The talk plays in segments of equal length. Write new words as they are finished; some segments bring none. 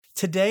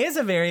Today is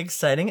a very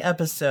exciting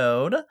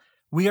episode.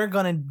 We are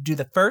going to do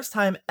the first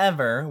time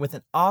ever with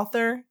an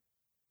author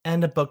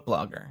and a book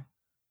blogger.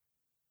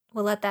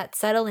 We'll let that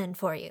settle in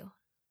for you.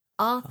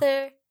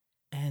 Author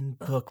and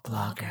book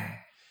blogger.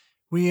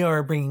 We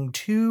are bringing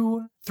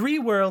three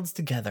worlds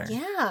together.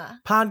 Yeah.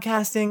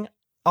 Podcasting,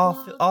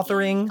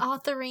 authoring,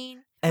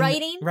 and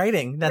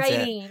writing. That's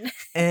it.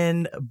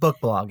 And book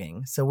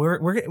blogging. So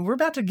we're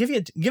about to give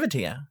it to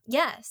you.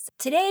 Yes.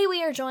 Today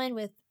we are joined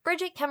with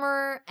Bridget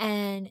Kemmerer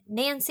and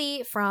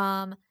Nancy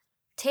from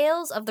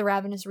Tales of the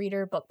Ravenous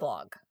Reader book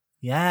blog.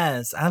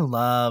 Yes, I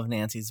love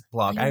Nancy's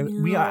blog.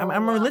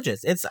 I'm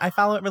religious. I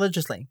follow it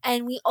religiously.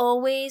 And we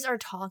always are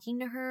talking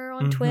to her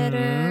on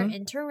Twitter,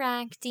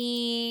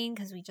 interacting,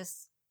 because we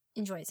just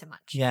enjoy it so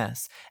much.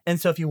 Yes. And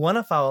so if you want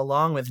to follow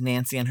along with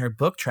Nancy and her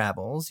book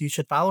travels, you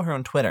should follow her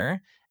on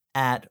Twitter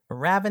at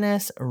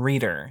Ravenous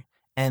Reader.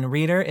 And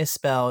reader is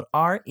spelled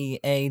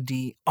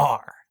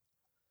R-E-A-D-R.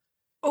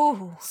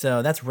 Oh.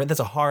 So that's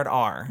a hard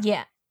R.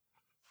 Yeah.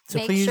 So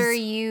Make sure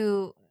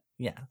you...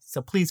 Yeah,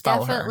 so please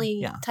follow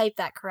definitely her. type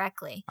that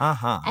correctly.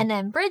 Uh-huh. And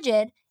then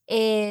Bridget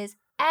is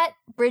at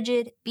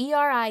Brigid,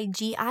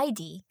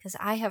 B-R-I-G-I-D, because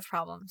I have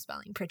problems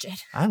spelling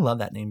Bridget. I love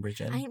that name,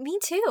 Bridget. Me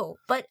too,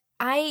 but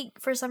I,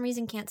 for some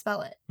reason, can't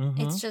spell it.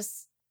 Mm-hmm.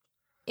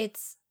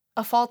 It's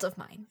a fault of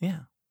mine.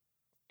 Yeah.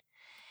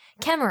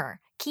 Kemmerer.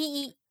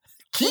 Kiki.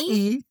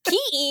 Kiki.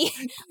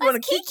 What a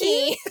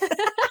Kiki.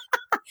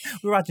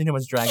 We're watching too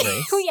much Drag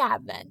Race. We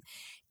have been.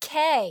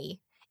 Kemmerer.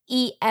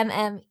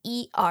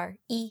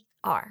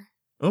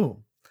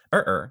 Ooh.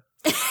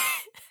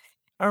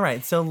 All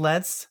right, so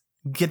let's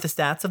get the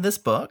stats of this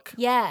book.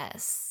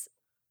 Yes.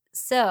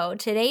 So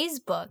today's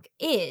book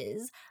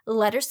is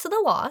Letters to the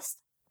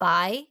Lost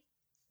by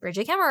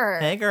Bridget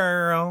Kemmerer. Hey,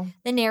 girl.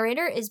 The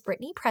narrator is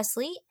Brittany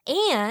Presley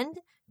and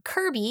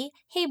Kirby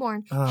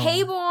Hayborn. Oh.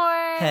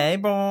 Hayborn.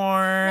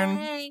 Hayborn.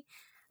 Hey.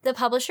 The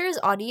publisher is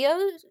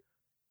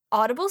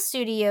Audible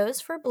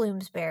Studios for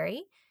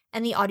Bloomsbury,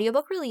 and the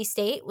audiobook release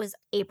date was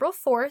April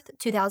 4th,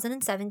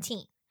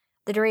 2017.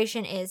 The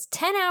duration is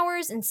 10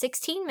 hours and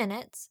 16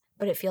 minutes,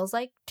 but it feels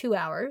like 2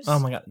 hours. Oh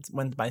my God, it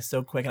went by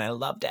so quick and I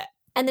loved it.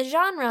 And the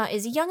genre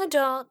is young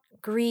adult,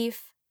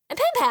 grief, and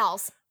pen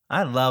pals.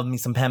 I love me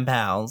some pen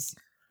pals.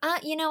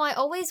 I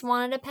always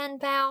wanted a pen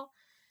pal,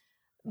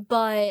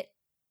 but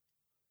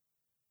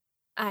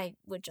I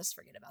would just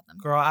forget about them.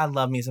 Girl, I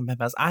love me some pen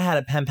pals. I had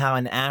a pen pal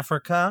in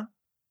Africa.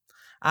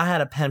 I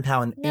had a pen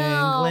pal in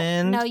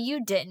England. No,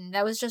 you didn't.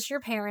 That was just your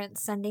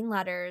parents sending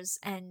letters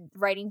and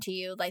writing to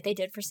you like they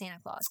did for Santa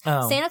Claus.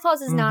 Oh. Santa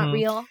Claus is not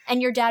real,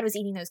 and your dad was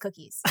eating those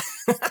cookies.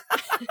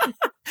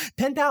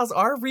 Pen pals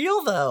are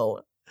real,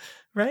 though,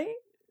 right?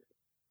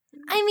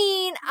 I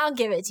mean, I'll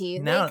give it to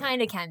you. They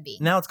kind of can be.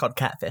 Now it's called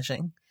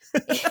catfishing.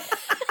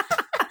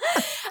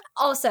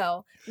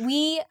 Also,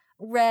 me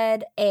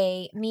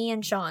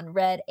and Sean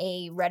read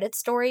a Reddit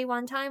story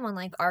one time on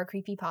like our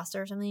creepypasta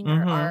or something,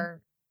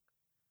 or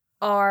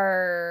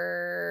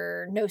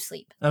our No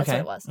Sleep. That's what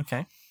it was.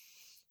 Okay.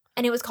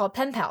 And it was called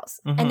Pen Pals.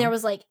 And there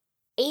was like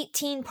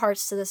 18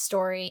 parts to the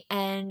story.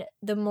 And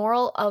the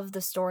moral of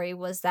the story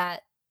was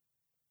that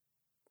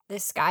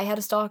this guy had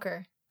a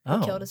stalker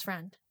who killed his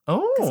friend.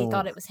 Oh. Because he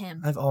thought it was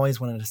him. I've always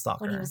wanted a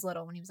stalker. When he was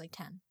little, when he was like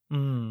 10.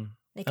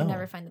 They could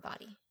never find the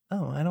body.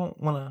 Oh, I don't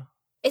want to.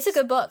 It's a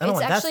good book.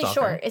 It's actually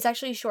short. It's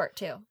actually short,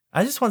 too.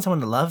 I just want someone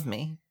to love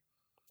me.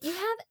 You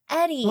have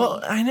Eddie.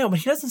 Well, I know, but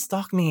he doesn't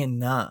stalk me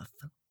enough.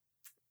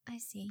 I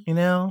see. You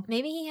know?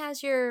 Maybe he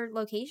has your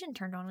location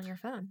turned on your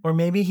phone. Or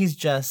maybe he's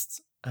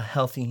just a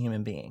healthy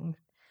human being.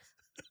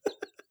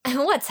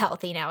 What's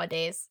healthy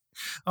nowadays?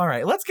 All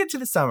right, let's get to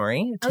the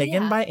summary.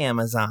 Taken by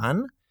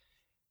Amazon.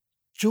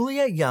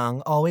 Julia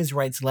Young always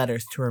writes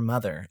letters to her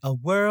mother, a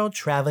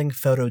world-traveling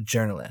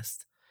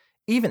photojournalist.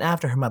 Even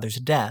after her mother's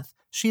death,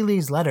 she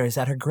leaves letters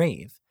at her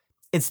grave.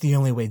 It's the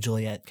only way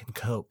Juliet can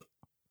cope.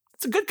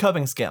 It's a good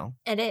coping skill.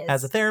 It is.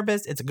 As a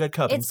therapist, it's a good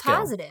coping skill. It's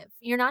positive.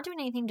 You're not doing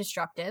anything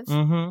destructive.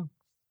 Mm-hmm.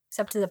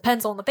 Except to the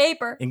pencil and the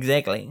paper.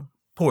 Exactly.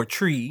 Poor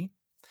tree.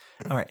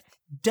 All right.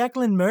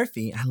 Declan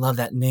Murphy. I love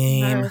that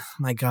name. Murph.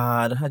 My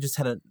God. I just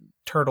had a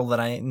turtle that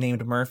I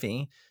named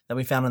Murphy that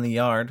we found in the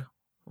yard.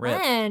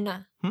 Rip.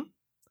 When?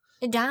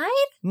 It died?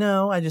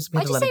 No, I just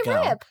had to let it go.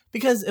 Rip?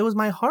 Because it was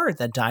my heart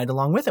that died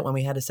along with it when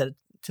we had to set it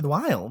to the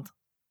wild.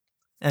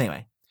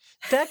 Anyway.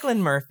 Declan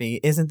Murphy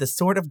isn't the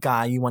sort of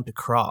guy you want to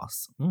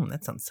cross.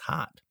 That sounds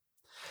hot.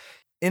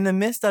 In the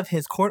midst of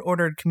his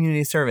court-ordered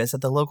community service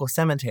at the local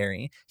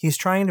cemetery, he's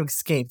trying to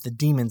escape the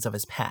demons of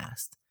his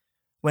past.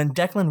 When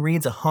Declan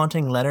reads a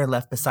haunting letter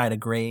left beside a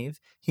grave,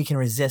 he can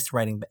resist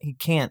writing, but he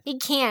can't. He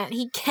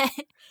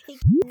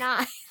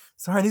cannot.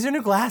 Sorry, these are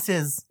new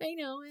glasses. I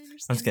know, I understand.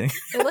 I'm just kidding.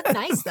 They look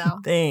nice, though.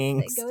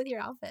 Thanks. They go with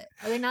your outfit.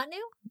 Are they not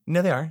new?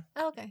 No, they are.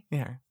 Oh, okay. They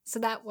are. So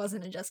that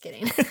wasn't a just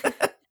kidding.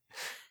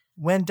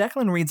 When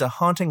Declan reads a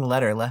haunting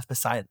letter left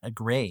beside a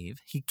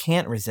grave, he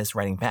can't resist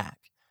writing back.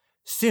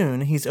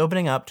 Soon, he's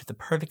opening up to the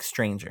perfect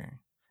stranger,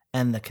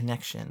 and the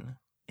connection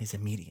is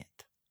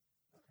immediate.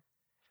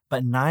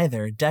 But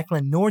neither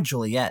Declan nor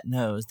Juliet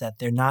knows that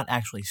they're not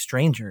actually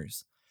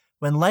strangers,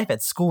 When life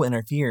at school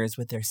interferes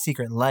with their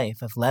secret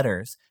life of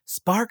letters,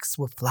 sparks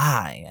will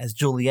fly as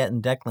Juliet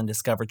and Declan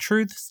discover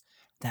truths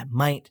that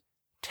might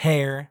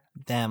tear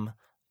them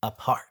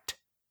apart.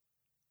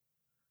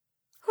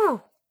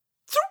 Whew.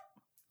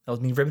 That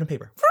was me ripping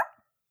paper.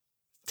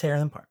 Tear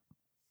them apart.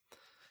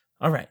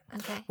 All right.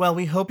 Okay. Well,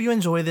 we hope you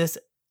enjoy this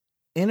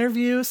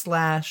interview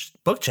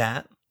 / book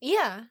chat.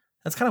 Yeah.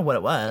 That's kind of what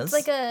it was. It's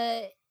like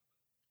a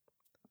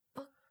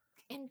book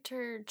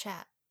inner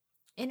chat.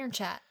 Inner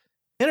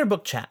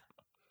book chat.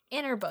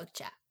 Inner book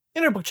chat.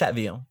 Inner book chat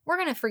view. We're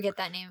going to forget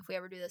that name if we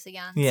ever do this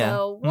again. Yeah.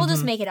 So we'll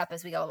just make it up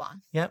as we go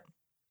along. Yep.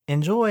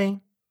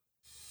 Enjoy.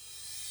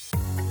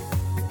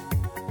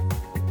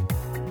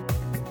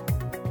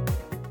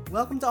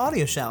 Welcome to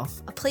Audio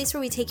Shelf. A place where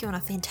we take you on a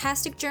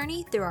fantastic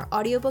journey through our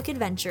audiobook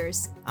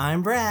adventures.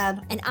 I'm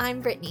Brad. And I'm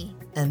Brittany.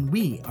 And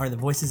we are the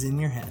voices in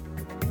your head.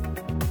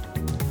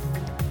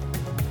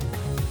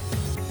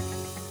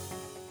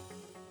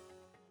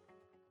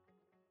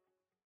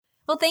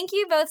 Well, thank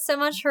you both so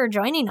much for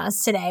joining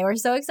us today. We're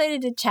so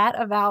excited to chat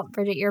about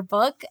Bridget, your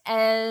book.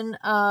 And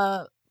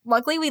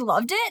luckily we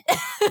loved it.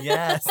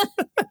 Yes.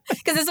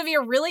 Because this would be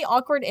a really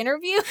awkward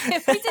interview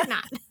if we did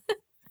not.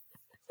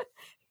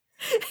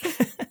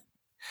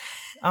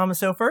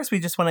 So first,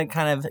 we just want to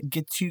kind of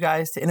get you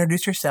guys to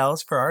introduce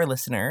yourselves for our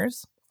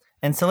listeners.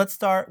 And so let's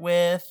start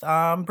with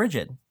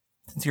Bridget,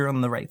 since you're on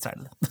the right side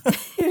of the...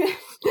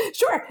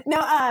 Sure. No,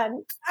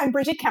 I'm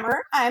Bridget Kemmer.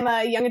 I'm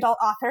a young adult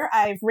author.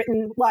 I've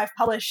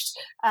published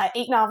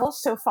 8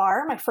 novels so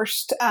far. My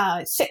first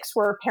 6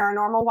 were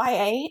paranormal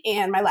YA,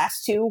 and my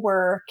last 2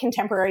 were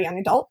contemporary young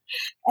adult.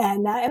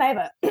 And I have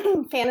a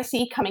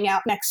fantasy coming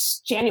out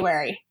next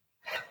January.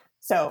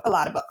 So a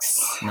lot of books.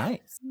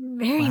 Nice.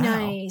 Very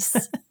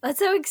nice. That's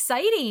so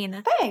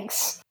exciting.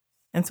 Thanks.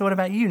 And so what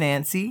about you,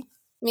 Nancy?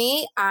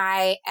 Me,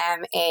 I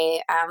am I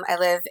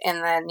live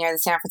near the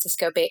San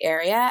Francisco Bay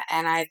Area,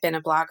 and I've been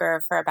a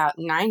blogger for about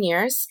 9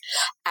 years.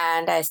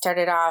 And I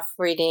started off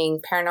reading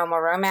paranormal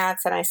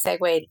romance, and I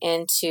segued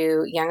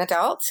into young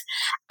adult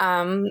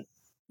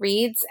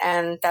reads,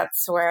 and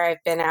that's where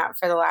I've been at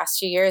for the last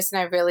few years, and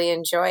I really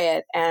enjoy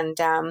it. And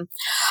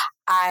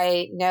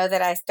I know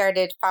that I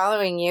started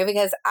following you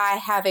because I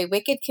have a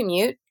wicked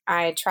commute.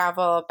 I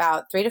travel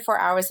about 3 to 4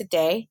 hours a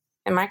day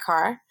in my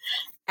car,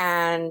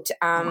 and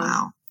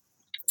Wow.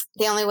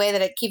 The only way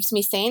that it keeps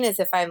me sane is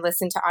if I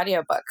listen to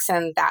audiobooks,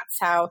 and that's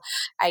how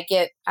I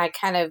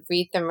kind of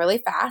read them really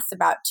fast,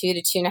 about 2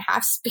 to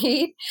 2.5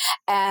 speed.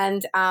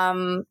 And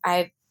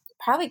I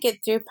probably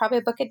get through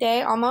a book a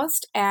day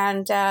almost.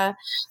 And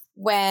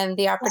when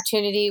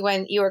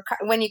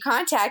you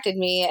contacted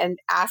me and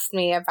asked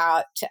me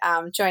about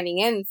joining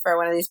in for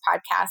one of these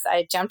podcasts,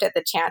 I jumped at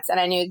the chance, and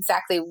I knew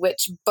exactly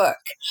which book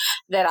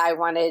that I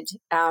wanted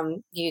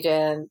you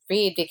to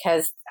read,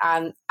 because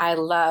I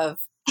love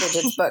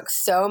Bridget's book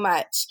so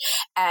much.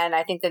 And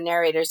I think the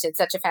narrators did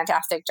such a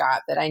fantastic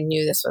job that I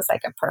knew this was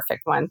like a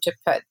perfect one to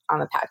put on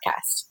the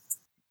podcast.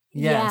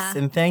 Yes.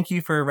 Yeah. And thank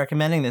you for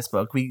recommending this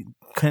book. We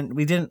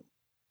wouldn't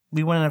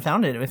have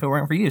found it if it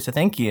weren't for you. So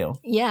thank you.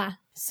 Yeah.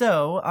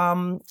 So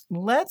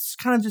let's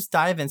kind of just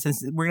dive in,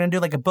 since we're going to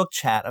do like a book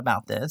chat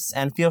about this,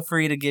 and feel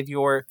free to give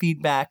your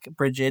feedback,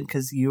 Bridget,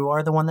 because you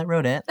are the one that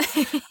wrote it.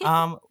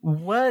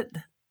 What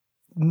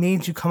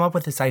made you come up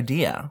with this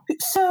idea?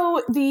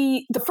 So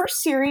the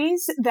first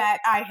series that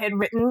I had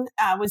written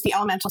was the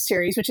Elemental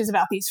series, which is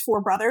about these 4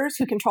 brothers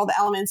who control the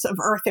elements of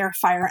earth, air,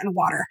 fire, and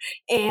water.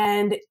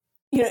 And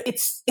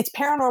it's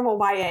paranormal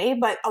YA,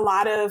 but a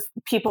lot of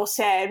people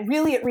said,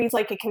 really, it reads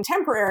like a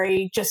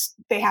contemporary, just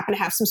they happen to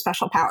have some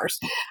special powers.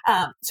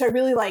 So I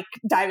really like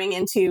diving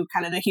into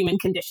kind of the human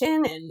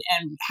condition and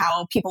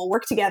how people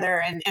work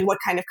together and what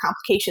kind of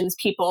complications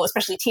people,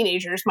 especially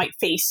teenagers, might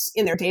face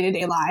in their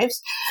day-to-day lives.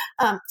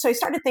 So I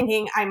started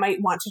thinking I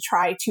might want to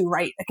try to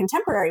write a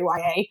contemporary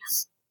YA.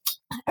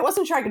 I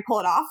wasn't sure I could pull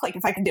it off, like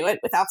if I could do it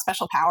without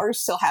special powers,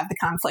 still have the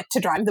conflict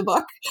to drive the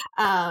book.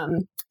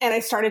 And I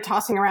started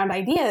tossing around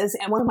ideas.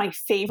 And one of my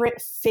favorite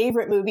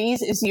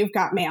movies is You've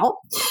Got Mail,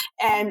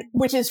 and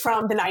which is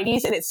from the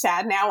 90s. And it's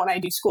sad now when I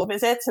do school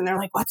visits and they're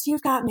like, what's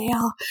You've Got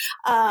Mail?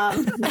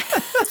 But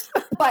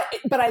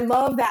I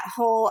love that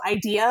whole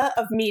idea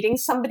of meeting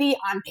somebody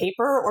on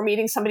paper or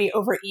meeting somebody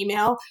over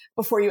email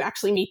before you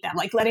actually meet them,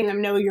 like letting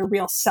them know your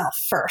real self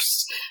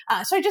first.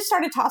 So I just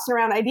started tossing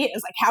around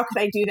ideas, like how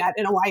could I do that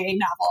in a YA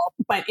novel,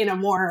 but in a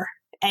more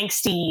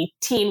angsty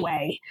teen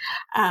way,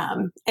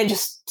 and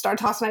just start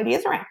tossing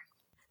ideas around.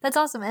 That's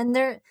awesome.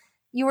 And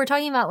you were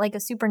talking about like a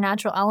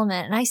supernatural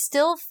element, and I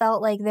still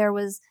felt like there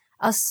was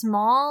a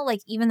small, like,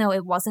 even though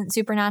it wasn't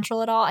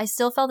supernatural at all, I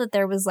still felt that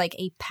there was like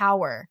a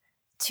power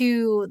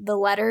to the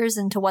letters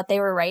and to what they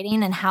were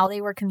writing and how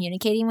they were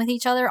communicating with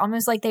each other,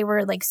 almost like they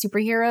were like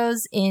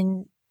superheroes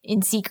in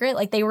secret,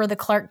 like they were the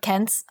Clark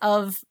Kents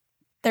of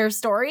their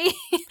story.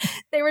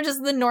 They were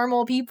just the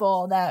normal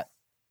people that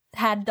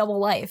had double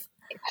life.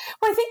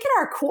 Well, I think at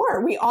our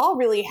core, we all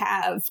really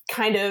have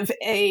kind of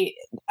a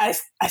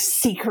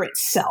secret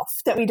self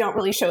that we don't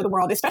really show the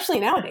world, especially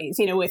nowadays,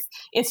 with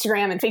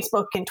Instagram and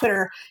Facebook and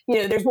Twitter.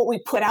 There's what we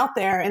put out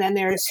there, and then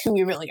there's who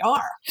we really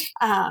are.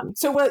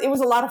 So it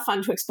was a lot of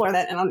fun to explore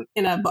that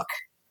in a book.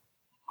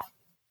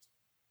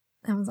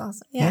 That was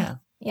awesome. Yeah.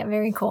 Yeah,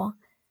 very cool.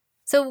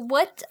 So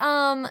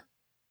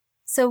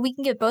so we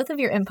can get both of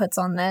your inputs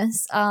on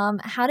this.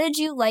 How did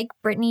you like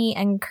Brittany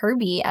and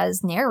Kirby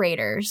as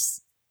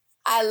narrators?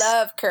 I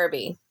love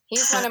Kirby.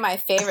 He's one of my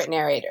favorite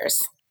narrators.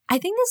 I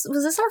think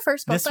this our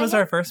first book. This was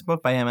our first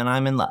book by him, and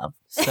I'm in love.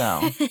 So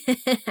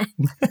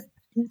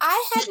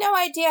I had no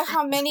idea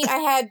how many I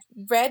had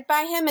read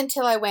by him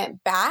until I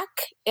went back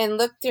and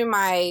looked through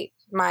my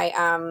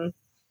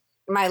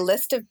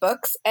list of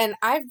books, and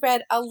I've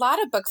read a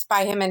lot of books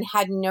by him and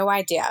had no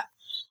idea.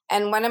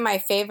 And one of my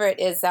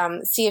favorite is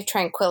Sea of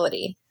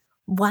Tranquility.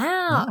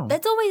 Wow. Oh.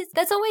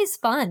 That's always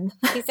fun.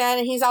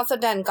 He's also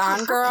done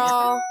Gone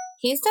Girl.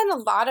 He's done a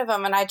lot of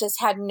them, and I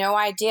just had no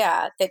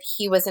idea that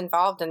he was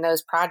involved in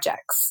those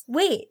projects.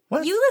 Wait,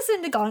 what? You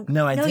listened to Gone Girl?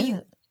 No, I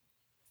didn't.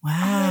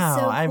 Wow,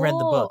 so cool. I read the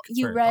book.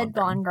 You read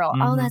Gone Girl.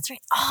 Mm-hmm. Oh, that's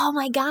right. Oh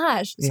my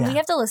gosh. So we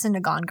have to listen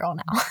to Gone Girl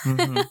now.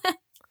 Mm-hmm.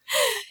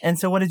 And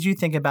so what did you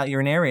think about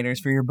your narrators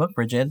for your book,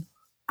 Bridget?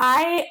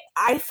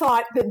 I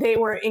thought that they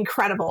were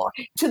incredible,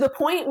 to the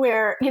point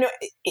where,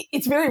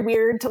 it's very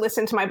weird to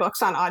listen to my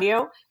books on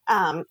audio.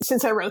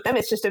 Since I wrote them,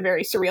 it's just a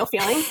very surreal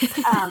feeling.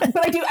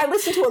 But I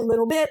listened to a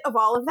little bit of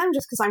all of them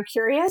just because I'm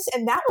curious.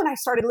 And that one I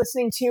started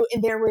listening to,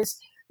 and there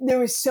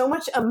was so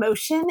much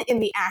emotion in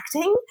the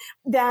acting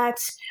that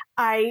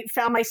I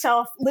found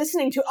myself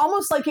listening to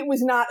almost like it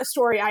was not a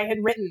story I had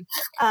written.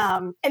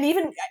 And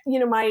even,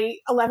 my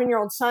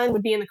 11-year-old son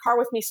would be in the car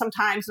with me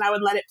sometimes, and I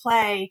would let it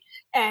play,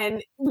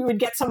 and we would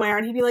get somewhere,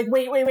 and he'd be like,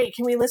 wait,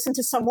 can we listen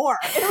to some more?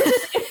 And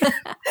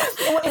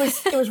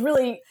it was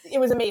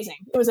amazing.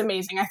 It was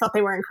amazing. I thought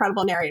they were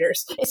incredible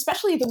narrators,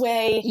 especially the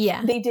way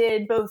they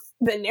did both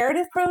the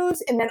narrative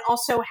prose and then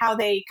also how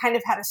they kind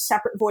of had a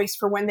separate voice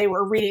for when they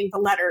were reading the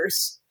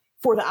letters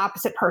for the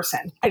opposite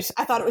person. I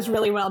thought it was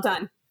really well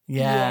done.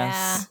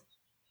 Yes.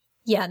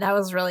 Yeah, that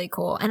was really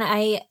cool. And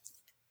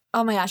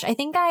oh my gosh, I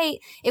think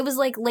it was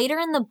like later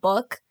in the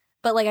book,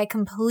 but like I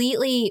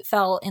completely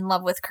fell in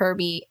love with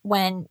Kirby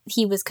when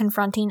he was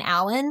confronting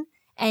Alan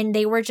and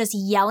they were just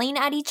yelling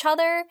at each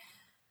other.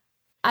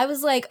 I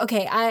was like,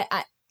 okay,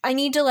 I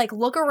need to like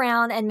look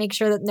around and make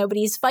sure that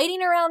nobody's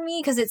fighting around me,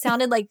 because it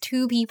sounded like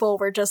two people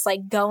were just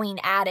like going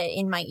at it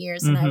in my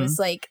ears. And I was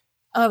like,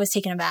 I was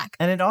taken aback.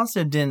 And it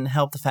also didn't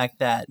help the fact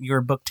that your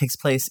book takes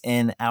place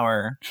in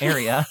our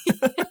area.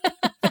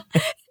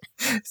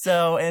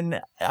 So,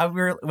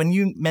 when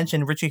you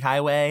mentioned Ritchie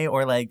Highway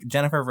or like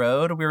Jennifer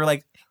Road, we were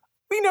like,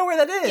 we know where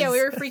that is. Yeah,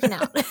 we were freaking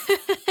out.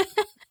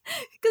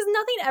 Because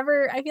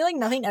I feel like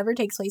nothing ever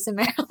takes place in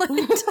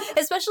Maryland,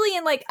 especially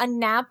in like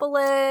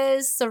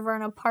Annapolis,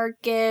 Severna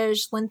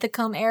Park-ish,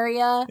 Linthicum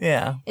area.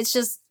 Yeah. It's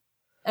just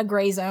a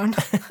gray zone.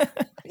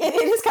 It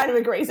is kind of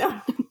a gray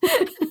zone.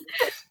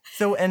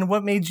 So, and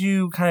what made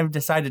you kind of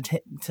decide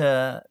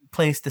to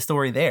place the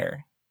story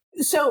there?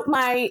 So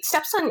my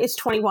stepson is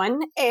 21,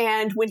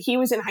 and when he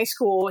was in high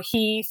school,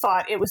 he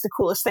thought it was the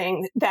coolest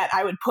thing that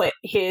I would put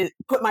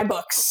my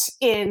books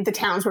in the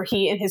towns where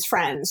he and his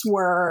friends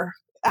were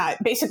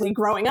basically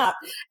growing up.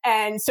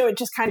 And so it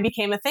just kind of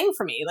became a thing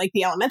for me. Like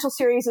the Elemental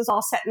series is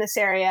all set in this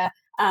area.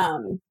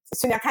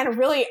 So now kind of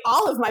really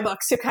all of my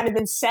books have kind of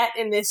been set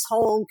in this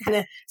whole kind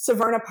of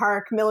Severna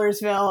Park,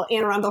 Millersville,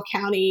 Anne Arundel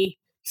County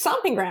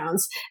stomping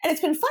grounds. And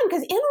it's been fun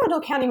because Anne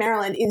Arundel County,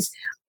 Maryland is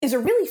a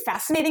really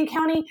fascinating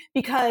county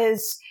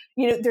because,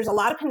 there's a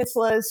lot of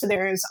peninsulas. So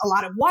there's a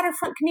lot of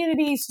waterfront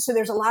communities. So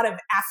there's a lot of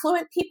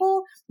affluent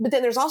people, but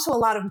then there's also a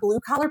lot of blue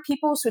collar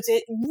people. So it's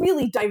a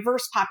really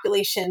diverse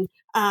population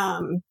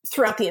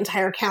throughout the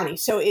entire county.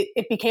 So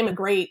it became a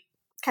great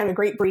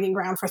breeding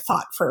ground for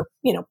thought for,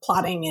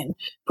 plotting and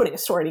putting a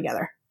story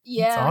together.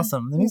 Yeah. That's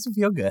awesome. That makes me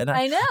feel good.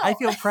 I know. I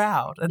feel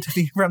proud to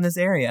be from this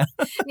area.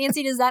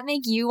 Nancy, does that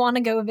make you want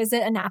to go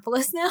visit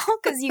Annapolis now?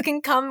 Because you can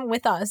come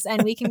with us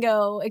and we can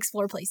go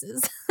explore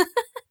places.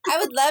 I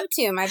would love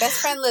to. My best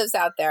friend lives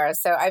out there,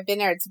 so I've been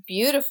there. It's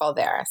beautiful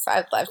there, so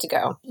I'd love to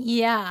go.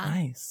 Yeah.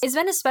 Nice. It's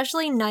been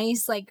especially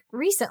nice, like,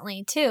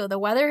 recently, too. The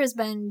weather has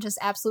been just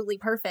absolutely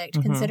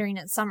perfect, considering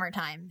it's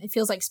summertime. It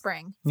feels like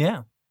spring.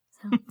 Yeah.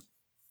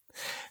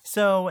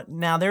 So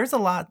now there's a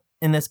lot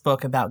in this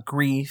book about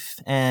grief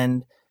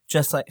and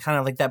just like kind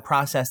of like that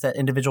process that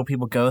individual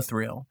people go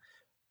through.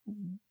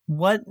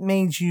 What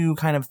made you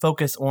kind of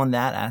focus on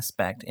that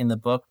aspect in the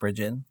book,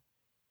 Bridget?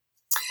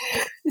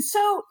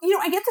 So,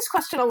 I get this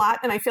question a lot,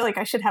 and I feel like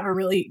I should have a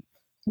really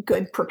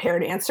good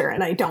prepared answer,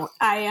 and I don't.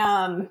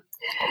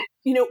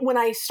 When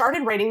I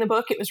started writing the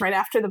book, it was right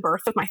after the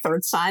birth of my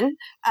third son,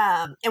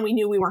 and we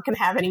knew we weren't going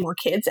to have any more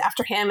kids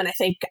after him, and I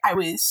think I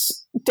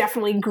was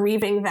definitely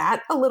grieving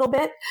that a little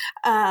bit,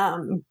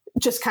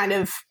 just kind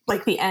of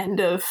like the end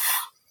of,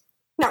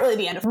 not really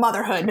the end of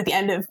motherhood, but the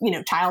end of,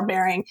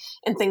 childbearing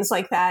and things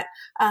like that.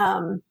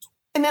 And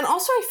then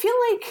also I feel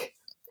like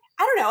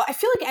I don't know. I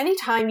feel like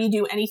anytime you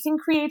do anything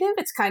creative,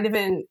 it's kind of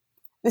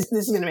this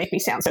is going to make me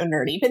sound so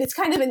nerdy, but it's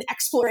kind of an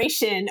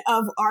exploration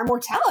of our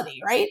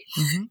mortality, right?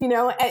 Mm-hmm. You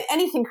know,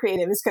 anything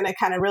creative is going to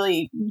kind of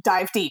really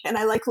dive deep. And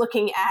I like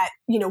looking at,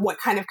 you know, what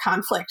kind of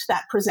conflict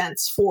that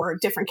presents for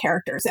different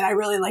characters. And I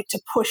really like to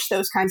push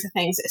those kinds of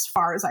things as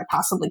far as I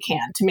possibly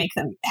can to make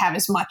them have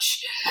as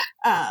much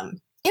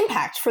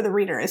impact for the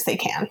reader as they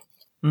can.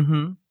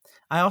 Mm-hmm.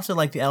 I also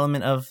like the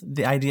element of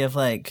the idea of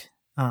like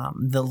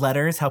the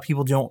letters, how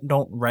people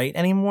don't write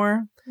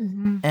anymore.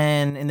 Mm-hmm.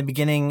 And in the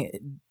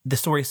beginning, the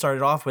story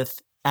started off with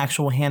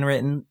actual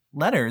handwritten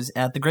letters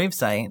at the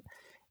gravesite.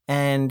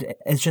 And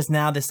it's just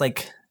now this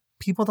like,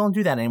 people don't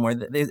do that anymore.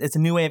 It's a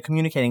new way of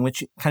communicating,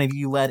 which kind of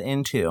you led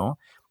into.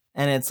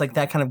 And it's like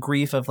that kind of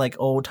grief of like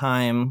old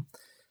time,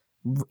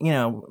 you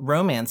know,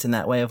 romance in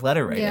that way of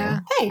letter writing. Yeah.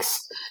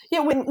 Thanks.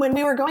 Yeah, when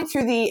we were going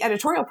through the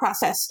editorial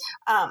process,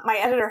 my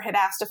editor had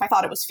asked if I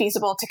thought it was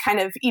feasible to kind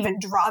of even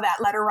draw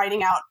that letter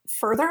writing out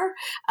further.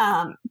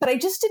 But I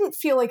just didn't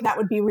feel like that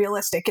would be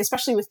realistic,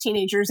 especially with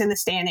teenagers in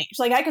this day and age.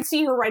 Like I could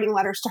see her writing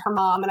letters to her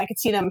mom and I could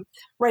see them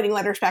writing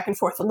letters back and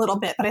forth a little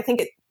bit, but I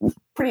think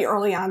pretty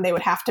early on they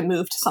would have to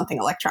move to something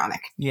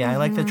electronic. Yeah, I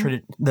like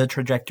the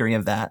trajectory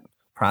of that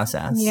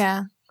process.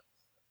 Yeah.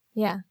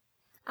 Yeah.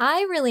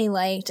 I really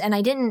liked, and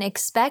I didn't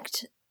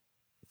expect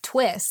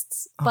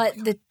twists, but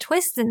the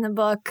twist in the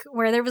book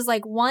where there was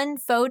like one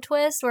faux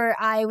twist where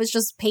I was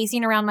just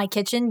pacing around my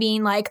kitchen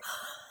being like,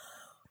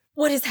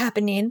 what is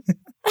happening?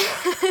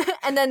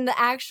 And then the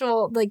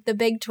actual, like the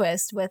big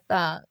twist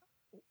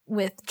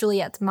with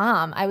Juliet's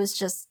mom, I was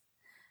just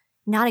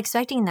not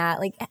expecting that.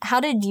 Like, how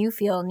did you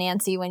feel,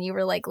 Nancy, when you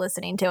were like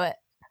listening to it?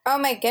 Oh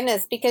my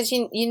goodness, because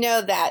you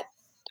know that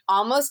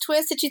almost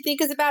twist that you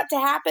think is about to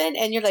happen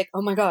and you're like,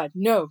 oh my God,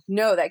 no,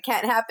 that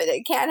can't happen.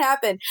 It can't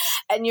happen.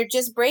 And you're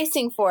just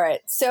bracing for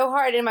it so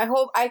hard. And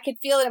I could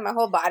feel it in my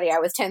whole body. I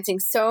was tensing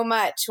so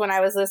much when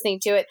I was listening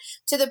to it,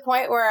 to the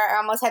point where I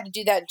almost had to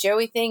do that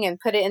Joey thing and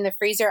put it in the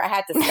freezer. I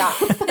had to stop.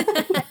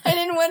 I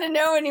didn't want to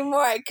know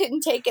anymore. I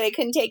couldn't take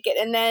it.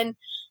 And then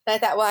I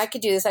thought, well, I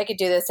could do this.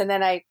 And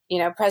then I,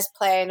 pressed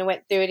play and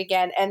went through it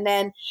again. And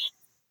then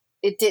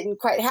it didn't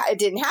it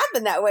didn't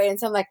happen that way. And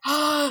so I'm like,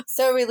 oh,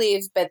 so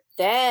relieved. But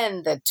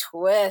then the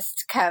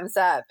twist comes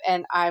up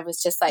and I was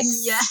just like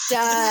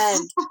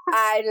stunned.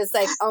 I just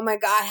like, oh my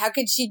God, how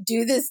could she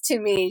do this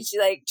to me? She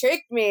like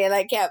tricked me and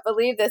I can't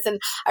believe this. And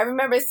I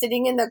remember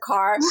sitting in the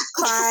car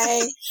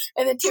crying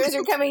and the tears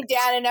were coming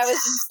down and I was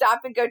in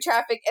stop and go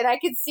traffic and I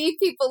could see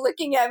people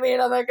looking at me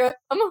and I'm like,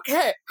 I'm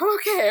okay.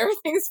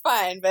 Everything's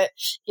fine. But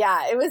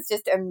yeah, it was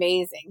just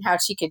amazing how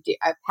you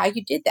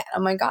did that.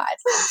 Oh my God.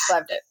 I just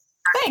loved it.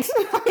 Thanks.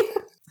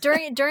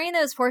 During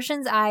those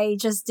portions, I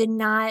just did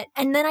not,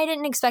 and then I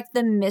didn't expect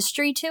the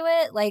mystery to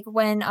it. Like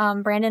when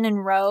Brandon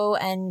and Ro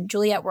and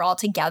Juliet were all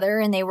together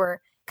and they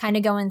were kind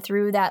of going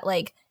through that,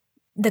 like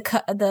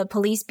the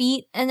police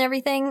beat and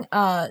everything.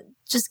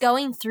 Just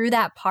going through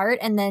that part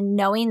and then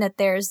knowing that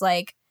there's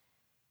like,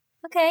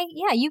 okay,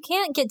 yeah, you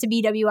can't get to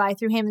BWI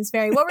through Hammond's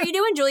Ferry. What were you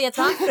doing, Juliet's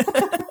mom?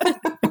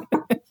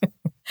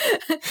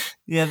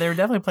 Yeah, they were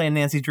definitely playing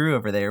Nancy Drew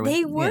over there.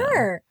 They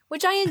were,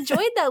 which I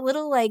enjoyed that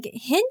little like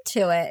hint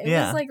to it. It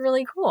was like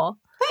really cool.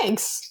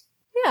 Thanks.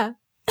 Yeah.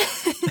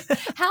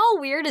 How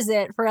weird is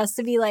it for us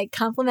to be like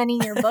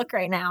complimenting your book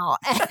right now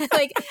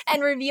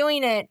and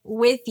reviewing it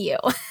with you?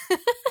 Oh,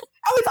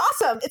 it's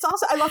awesome. It's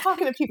awesome. I love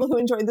talking to people who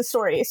enjoyed the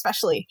story,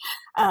 especially.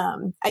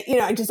 I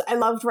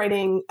loved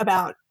writing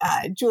about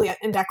Juliet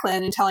and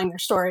Declan and telling their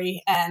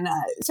story. And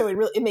so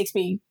it makes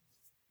me,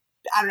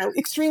 I don't know,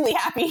 extremely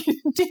happy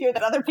to hear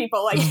that other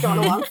people like going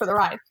along for the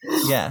ride.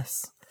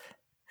 Yes.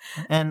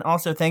 And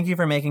also, thank you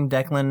for making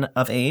Declan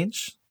of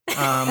age.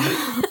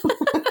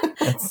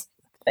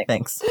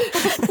 Thanks.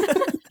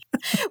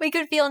 We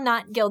could feel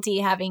not guilty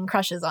having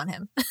crushes on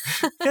him.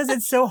 Because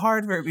it's so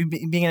hard for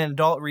being an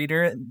adult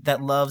reader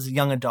that loves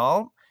young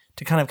adult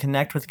to kind of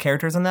connect with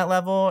characters on that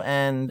level.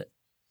 And,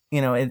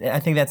 I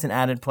think that's an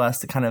added plus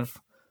to kind of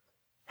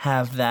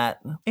have that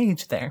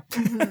age there.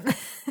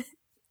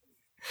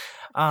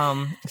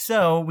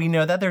 So we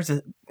know that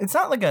it's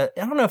not like I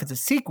don't know if it's a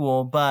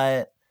sequel,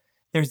 but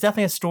there's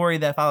definitely a story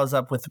that follows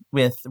up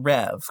with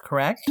Rev,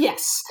 correct?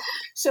 Yes.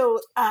 So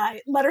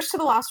Letters to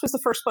the Lost was the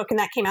first book and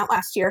that came out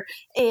last year.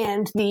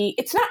 And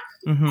it's not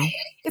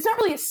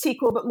really a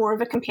sequel, but more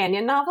of a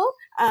companion novel.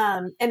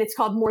 And it's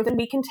called More Than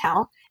We Can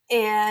Tell.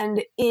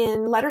 And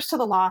in Letters to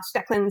the Lost,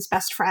 Declan's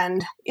best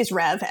friend is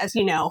Rev, as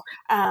you know.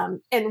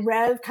 And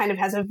Rev kind of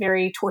has a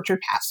very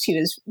tortured past. He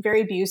was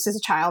very abused as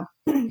a child.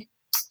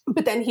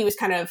 But then he was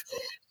kind of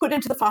put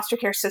into the foster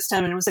care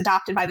system and was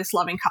adopted by this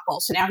loving couple.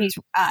 So now he's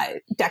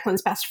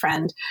Declan's best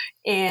friend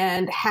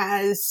and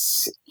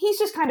he's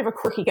just kind of a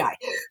quirky guy.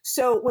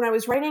 So when I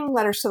was writing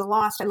Letters to the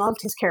Lost, I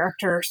loved his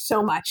character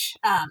so much.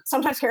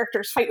 Sometimes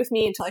characters fight with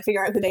me until I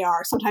figure out who they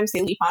are. Sometimes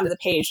they leap onto the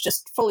page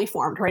just fully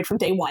formed right from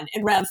day one.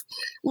 And Rev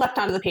leapt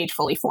onto the page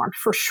fully formed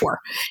for sure.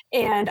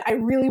 And I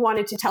really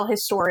wanted to tell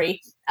his story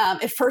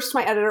At first,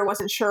 my editor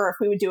wasn't sure if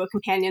we would do a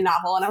companion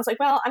novel, and I was like,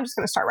 well, I'm just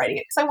going to start writing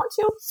it because I want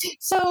to.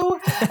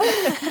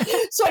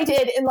 So I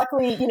did, and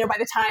luckily, by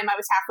the time I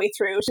was halfway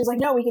through, she was like,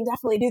 no, we can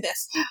definitely do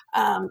this.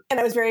 And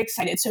I was very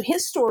excited. So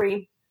his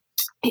story,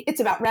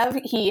 it's about Rev.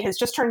 He has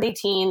just turned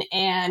 18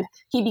 and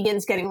he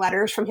begins getting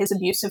letters from his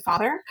abusive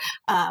father,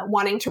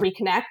 wanting to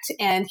reconnect,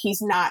 and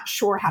he's not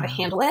sure how to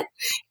handle it.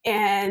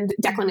 And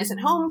Declan isn't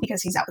home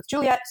because he's out with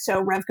Juliet.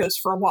 So Rev goes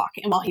for a walk.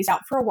 And while he's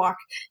out for a walk,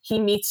 he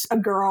meets a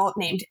girl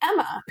named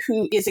Emma,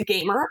 who is a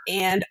gamer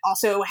and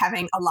also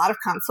having a lot of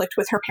conflict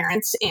with her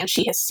parents. And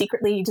she has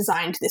secretly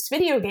designed this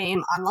video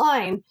game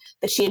online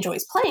that she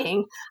enjoys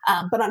playing.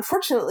 But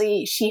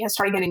unfortunately, she has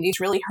started getting these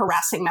really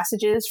harassing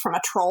messages from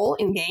a troll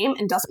in game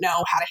and doesn't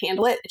know how to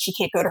handle it. She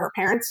can't go to her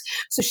parents.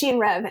 So she and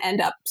Rev end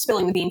up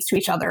spilling the beans to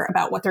each other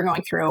about what they're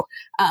going through,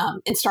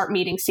 and start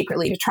meeting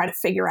secretly to try to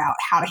figure out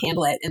how to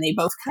handle it. And they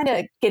both kind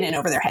of get in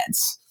over their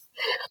heads.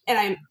 And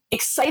I'm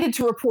excited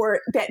to report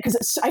that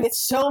because I get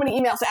so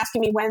many emails asking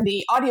me when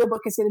the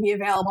audiobook is going to be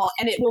available,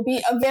 and it will be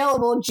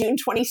available June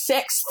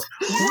 26th.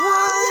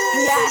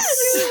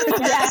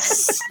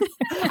 Yes.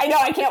 I know.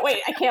 I can't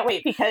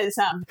wait because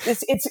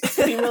it's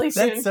going to be really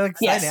soon. That's so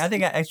exciting. Yes. I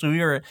think actually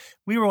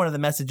we were one of the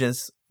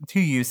messages to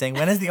you saying,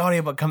 when is the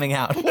audiobook coming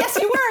out? Yes,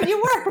 you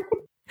were.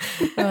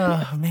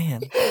 Oh,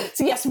 man.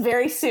 So yes,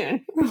 very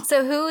soon.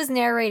 So who is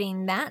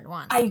narrating that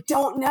one? I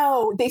don't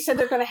know. They said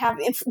they're going to have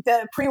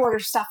the pre-order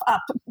stuff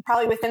up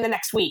probably within the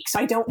next week. So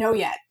I don't know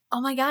yet.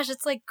 Oh my gosh,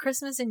 it's like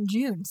Christmas in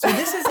June. So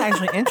this is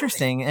actually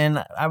interesting,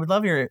 and I would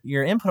love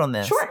your input on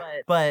this. Sure.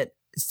 But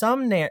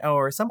some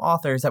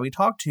authors that we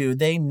talk to,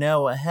 they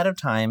know ahead of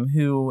time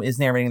who is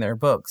narrating their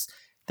books.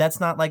 That's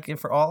not like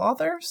for all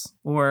authors,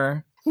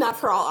 or Not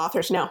for all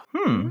authors, no.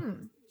 Hmm.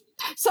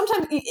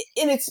 Sometimes,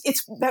 and it's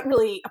that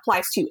really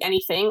applies to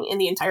anything in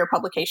the entire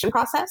publication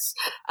process.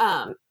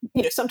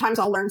 Sometimes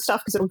I'll learn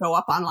stuff because it'll go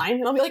up online,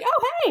 and I'll be like,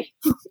 "Oh, hey,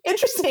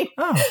 interesting."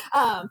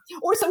 oh,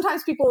 Or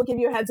sometimes people will give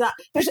you a heads up.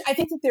 I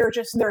think that there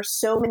are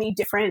so many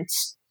different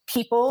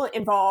people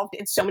involved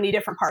in so many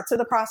different parts of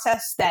the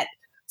process that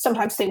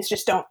sometimes things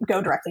just don't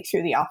go directly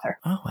through the author.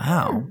 oh,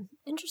 wow.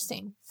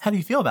 Interesting. How do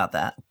you feel about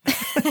that?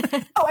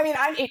 Oh, I mean,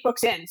 I'm 8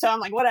 books in, so I'm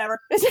like, whatever.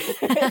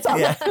 It's all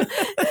Yeah.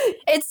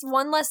 It's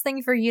one less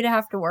thing for you to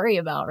have to worry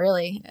about,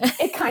 really.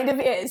 It kind of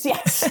is,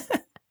 yes.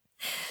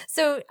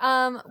 So,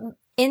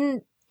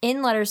 in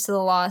Letters to the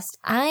Lost,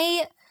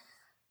 I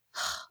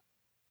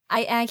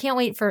can't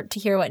wait to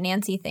hear what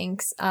Nancy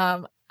thinks.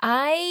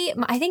 I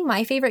think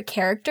my favorite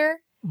character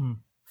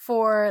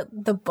for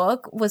the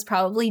book was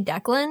probably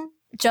Declan,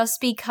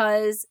 just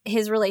because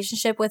his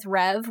relationship with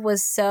Rev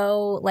was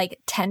so like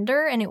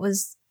tender, and it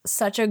was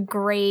such a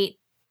great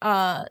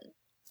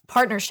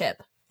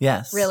partnership.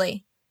 Yes.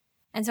 Really.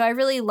 And so I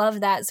really love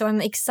that. So I'm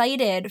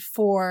excited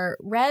for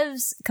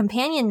Rev's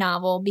companion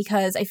novel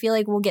because I feel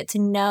like we'll get to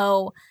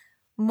know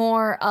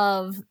more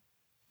of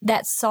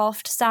that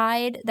soft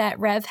side that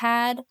Rev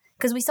had,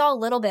 because we saw a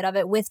little bit of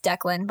it with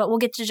Declan, but we'll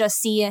get to just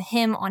see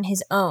him on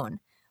his own,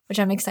 which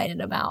I'm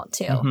excited about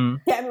too.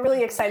 Mhm. Yeah, I'm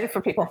really excited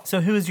for people. So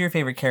who is your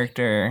favorite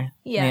character,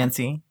 Yeah.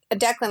 Nancy?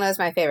 Declan was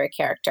my favorite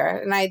character,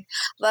 and I'd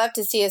love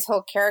to see his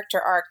whole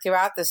character arc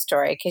throughout the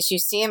story, because you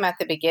see him at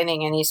the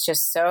beginning and he's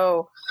just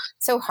so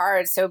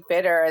hard, so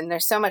bitter, and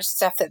there's so much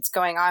stuff that's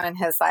going on in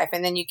his life,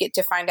 and then you get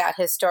to find out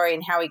his story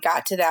and how he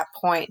got to that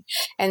point,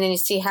 and then you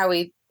see how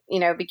he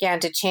began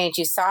to change.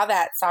 You saw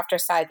that softer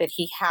side that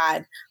he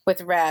had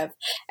with Rev,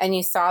 and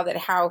you saw that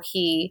how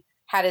he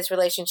had his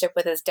relationship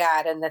with his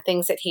dad and the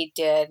things that he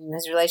did, and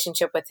his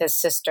relationship with his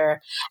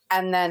sister,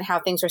 and then how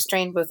things were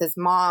strained with his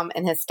mom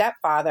and his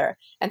stepfather,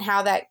 and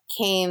how that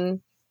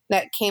came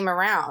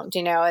around,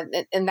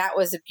 and that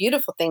was a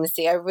beautiful thing to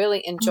see. I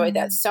really enjoyed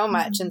that so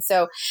much. And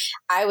so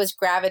I was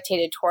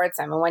gravitated towards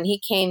him. And when he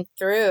came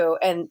through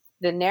and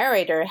the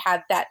narrator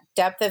had that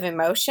depth of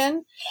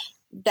emotion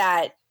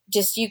that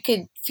just, you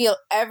could feel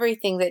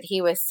everything that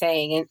he was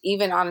saying, and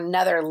even on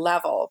another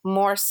level,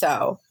 more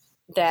so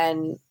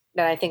than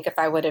I think if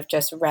I would have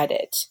just read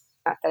it.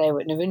 Not that I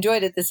wouldn't have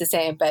enjoyed it, this is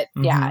saying, but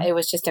yeah, it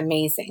was just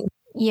amazing.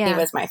 Yeah. He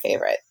was my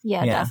favorite.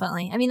 Yeah,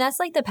 definitely. I mean, that's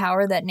like the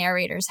power that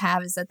narrators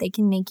have, is that they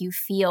can make you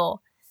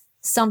feel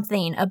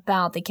something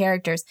about the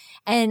characters.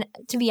 And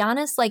to be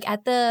honest, I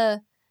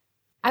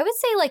would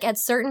say at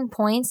certain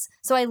points,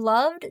 so I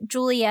loved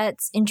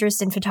Juliet's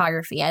interest in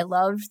photography. I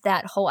loved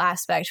that whole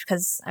aspect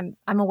because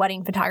I'm a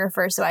wedding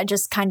photographer. So I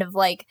just kind of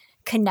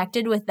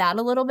connected with that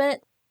a little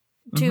bit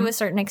to a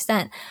certain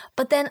extent.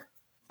 But then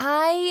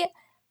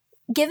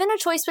given a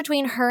choice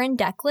between her and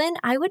Declan,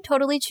 I would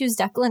totally choose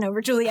Declan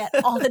over Juliet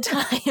all the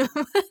time.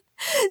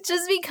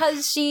 Just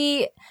because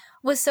she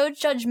was so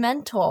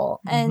judgmental.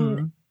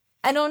 And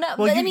I don't know.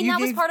 Well, but that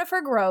was part of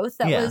her growth.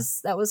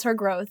 That was her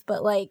growth.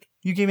 But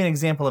you gave me an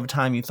example of a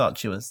time you thought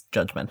she was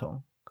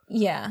judgmental.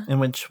 Yeah.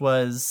 And which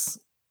was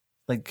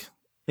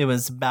it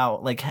was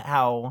about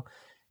how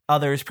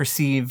others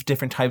perceive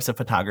different types of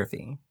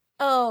photography.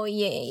 Oh,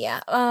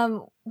 yeah.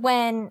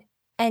 When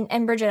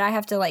and Bridget, I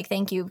have to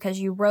thank you, because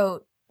you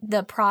wrote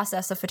the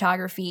process of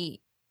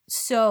photography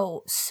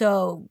so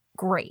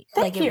great.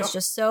 Thank It you. was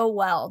just so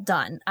well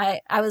done.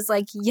 I was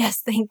like,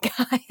 yes, thank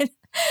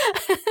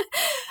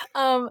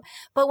God.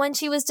 But when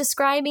she was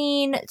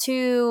describing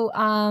to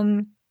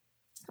Mr.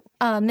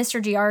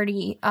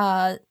 Giardi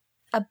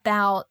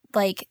about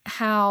like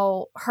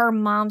how her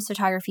mom's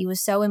photography was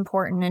so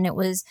important and it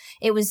was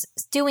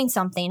doing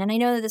something, and I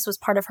know that this was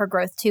part of her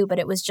growth too, but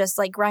it was just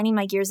like grinding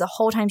my gears the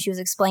whole time she was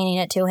explaining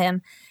it to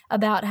him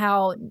about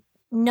how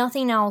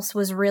nothing else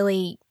was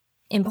really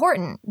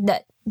important,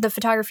 that the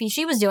photography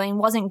she was doing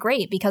wasn't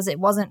great because it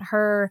wasn't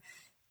her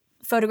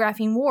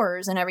photographing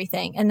wars and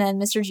everything. And then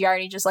Mr.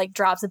 Giardi just like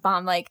drops a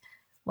bomb like,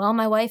 well,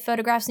 my wife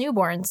photographs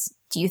newborns.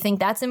 Do you think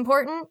that's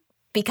important?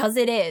 Because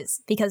it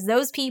is. Because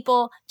those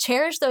people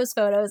cherish those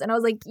photos. And I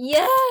was like,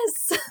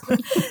 yes,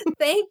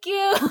 thank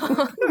you.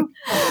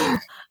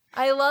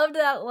 I loved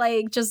that,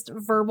 like, just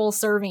verbal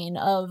serving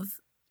of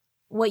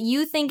what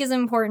you think is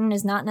important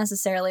is not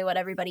necessarily what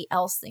everybody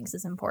else thinks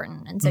is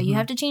important. And so you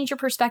have to change your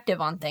perspective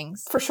on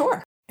things. For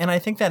sure. And I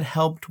think that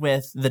helped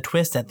with the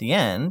twist at the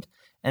end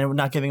and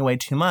not giving away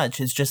too much.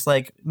 It's just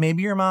like,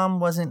 maybe your mom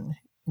wasn't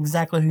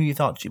exactly who you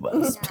thought she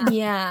was.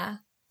 Yeah.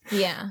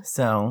 Yeah.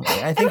 So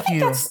I think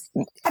that's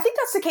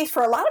the case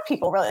for a lot of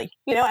people, really.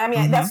 You know, I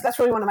mean, that's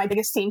really one of my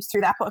biggest themes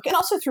through that book, and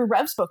also through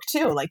Rev's book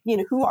too. Like, you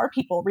know, who are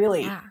people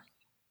really? Yeah.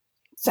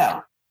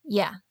 So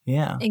yeah,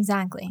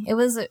 exactly. It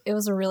was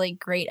a really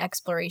great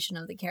exploration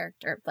of the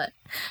character, but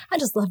I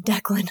just love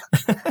Declan.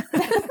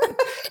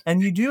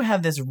 And you do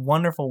have this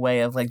wonderful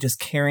way of like just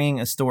carrying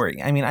a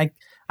story. I mean,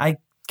 I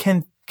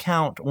can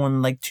count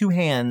on like two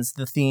hands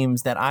the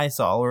themes that I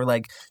saw, or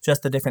like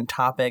just the different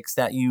topics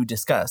that you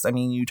discussed. I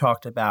mean, you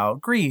talked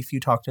about grief, you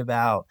talked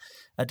about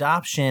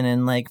adoption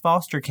and like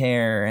foster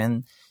care,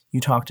 and you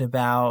talked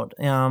about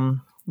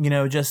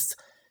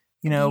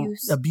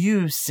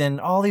abuse and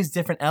all these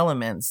different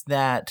elements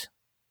that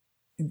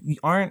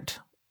aren't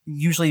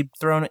usually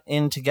thrown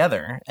in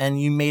together,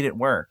 and you made it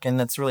work, and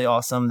that's really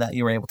awesome that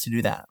you were able to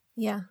do that.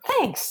 Yeah.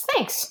 Thanks.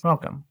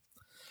 Welcome.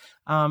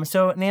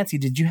 So, Nancy,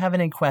 did you have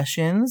any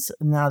questions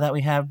now that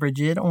we have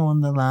Bridget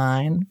on the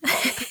line?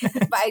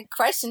 My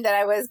question that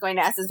I was going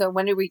to ask is, well,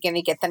 when are we going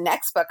to get the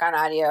next book on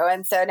audio?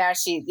 And so now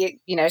she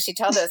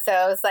told us.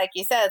 So it's like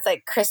you said, it's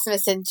like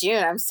Christmas in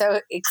June. I'm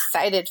so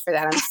excited for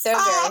that. I'm so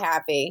very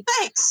happy.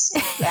 Thanks.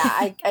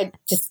 Yeah, I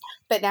just,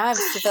 but now I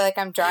just feel like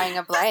I'm drawing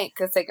a blank.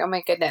 It's like, oh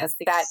my goodness,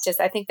 that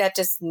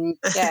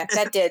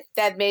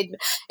made,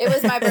 it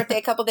was my birthday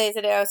a couple days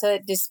ago. So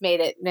it just made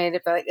it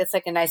like, it's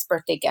like a nice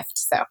birthday gift.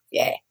 So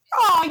yay.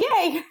 Oh,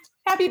 yay.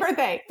 Happy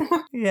birthday.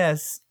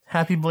 Yes.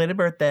 Happy belated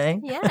birthday.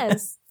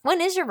 Yes.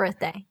 When is your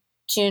birthday?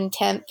 June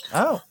 10th.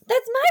 Oh.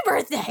 That's my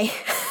birthday.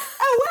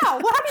 Oh, wow.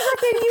 Well, happy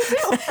birthday to you,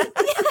 too.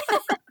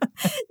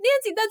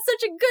 Nancy, that's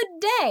such a good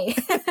day.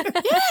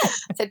 Yeah.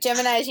 So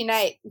Geminis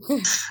unite.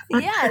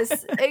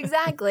 Yes,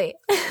 exactly.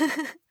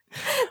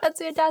 That's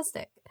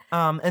fantastic.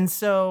 And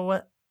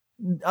so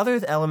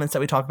other elements that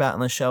we talk about in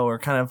the show are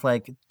kind of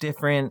like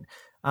different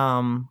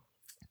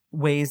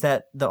ways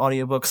that the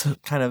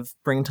audiobooks kind of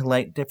bring to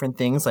light different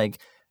things,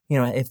 like, you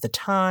know, if the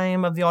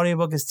time of the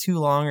audiobook is too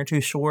long or too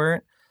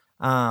short,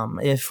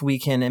 if we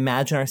can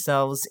imagine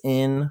ourselves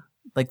in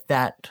like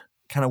that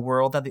kind of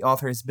world that the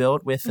author has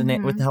built with the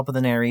with the help of the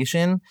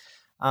narration,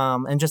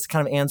 and just to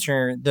kind of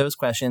answer those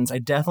questions. I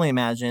definitely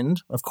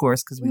imagined, of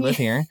course, because we live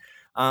here,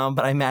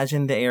 but I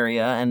imagined the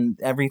area, and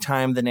every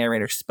time the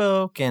narrator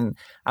spoke, and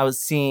I was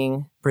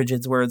seeing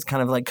Bridget's words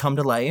kind of like come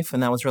to life,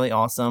 and that was really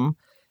awesome.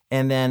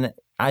 And then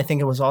I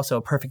think it was also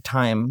a perfect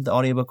time. The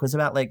audiobook was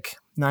about like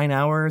 9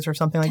 hours or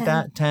something like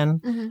that,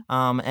 10.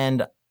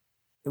 And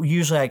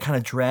usually I kind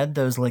of dread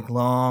those like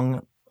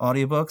long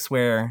audiobooks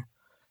where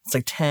it's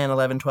like 10,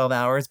 11, 12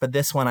 hours. But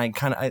this one,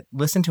 I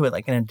listened to it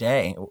like in a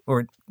day,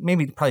 or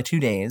maybe probably 2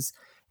 days.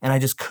 And I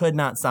just could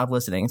not stop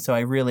listening. So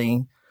I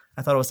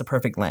thought it was the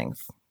perfect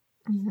length.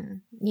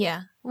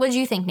 Yeah. What did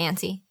you think,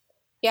 Nancy?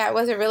 Yeah, it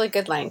was a really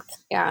good length.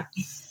 Yeah.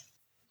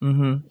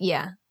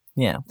 Yeah.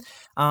 Yeah.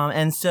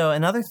 And so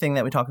another thing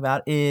that we talk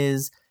about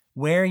is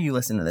where you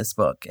listen to this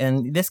book.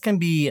 And this can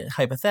be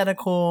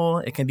hypothetical.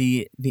 It can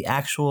be the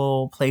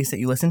actual place that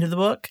you listen to the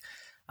book.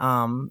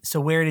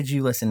 So where did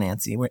you listen,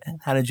 Nancy?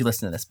 How did you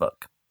listen to this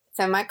book? It's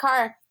in my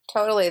car.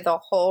 Totally. The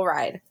whole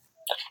ride.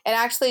 It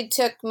actually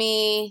took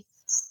me,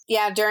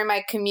 during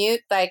my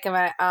commute, like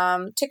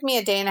took me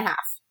a day and a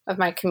half of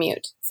my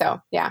commute. So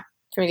yeah,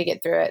 for me to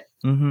get through it.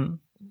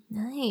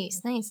 Nice.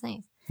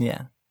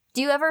 Yeah.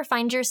 Do you ever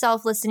find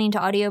yourself listening to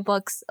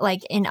audiobooks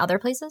like in other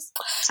places?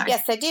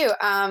 Yes, I do.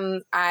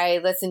 I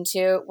listen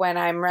to when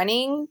I'm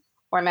running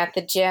or I'm at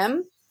the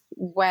gym,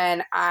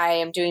 when I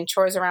am doing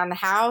chores around the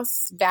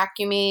house,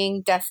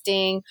 vacuuming,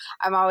 dusting.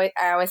 I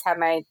always have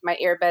my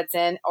earbuds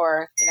in,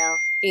 or,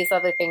 these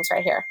lovely things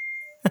right here.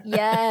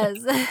 Yes.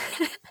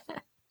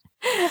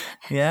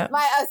 Yeah.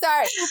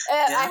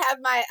 I have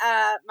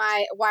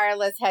my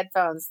wireless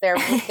headphones. They're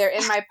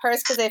in my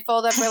purse because they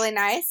fold up really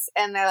nice,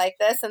 and they're like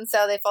this, and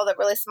so they fold up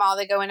really small.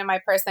 They go into my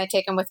purse, and I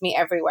take them with me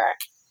everywhere.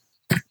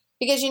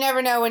 because you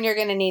never know when you're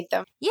going to need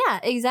them.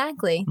 Yeah,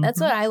 exactly. That's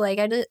what I like.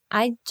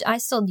 I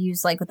still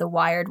use like with the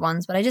wired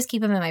ones, but I just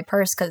keep them in my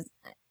purse because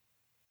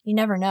you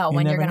never know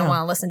when you're going to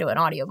want to listen to an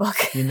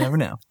audiobook. You never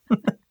know.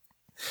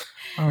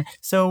 All right.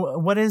 So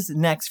what is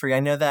next for you? I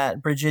know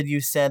that, Bridget,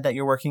 you said that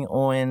you're working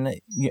on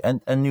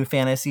a new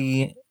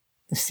fantasy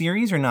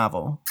series or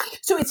novel.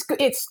 So it's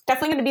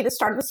definitely going to be the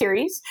start of the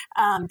series.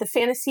 The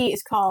fantasy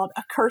is called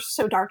A Curse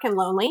So Dark and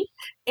Lonely,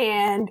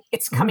 and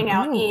it's coming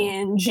out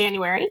in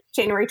January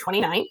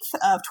 29th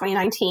of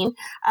 2019.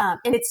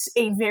 And it's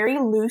a very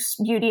loose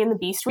Beauty and the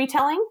Beast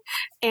retelling,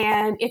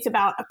 and it's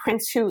about a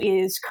prince who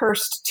is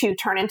cursed to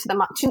turn into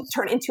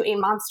a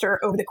monster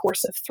over the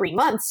course of 3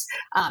 months,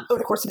 over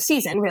the course of a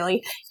season,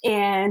 really.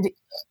 And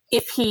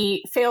if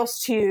he fails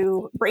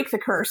to break the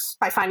curse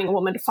by finding a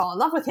woman to fall in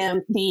love with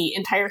him, the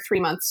entire 3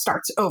 months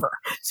starts over.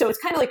 So it's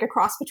kind of like a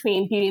cross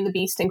between Beauty and the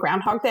Beast and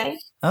Groundhog Day.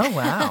 Oh,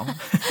 wow.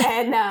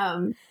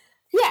 And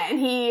and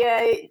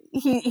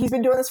he's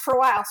been doing this for a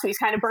while, so he's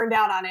kind of burned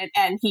out on it.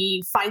 And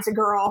he finds a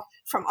girl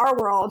from our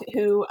world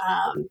who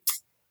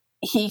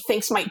he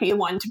thinks might be the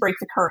one to break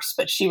the curse,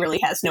 but she really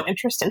has no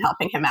interest in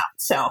helping him out.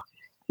 So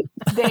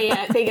they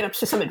get up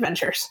to some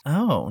adventures.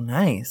 Oh,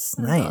 nice.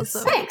 Nice.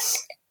 Awesome.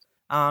 Thanks.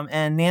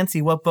 And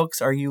Nancy, what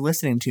books are you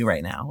listening to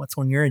right now? What's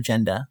on your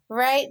agenda?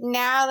 Right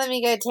now, let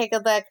me go take a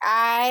look.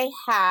 I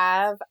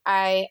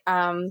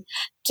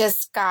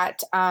just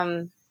got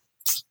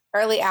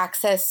early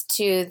access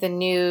to the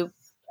new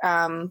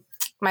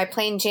My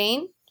Plain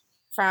Jane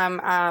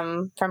from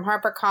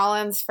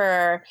HarperCollins.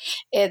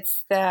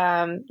 It's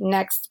the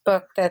next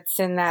book that's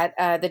in that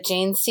the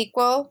Jane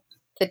sequel,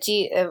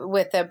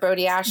 with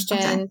Brody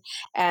Ashton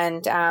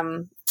and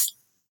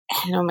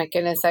oh my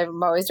goodness,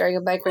 I'm always drawing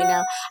a blank right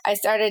now. I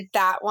started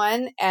that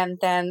one, and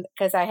then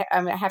because I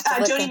have to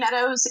look Jody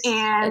Meadows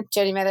and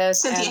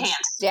Cynthia Hand.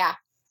 Yeah,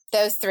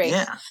 those 3.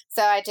 Yeah.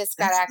 So I just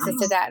got access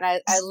to that, and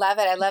I love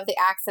it. I love the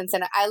accents,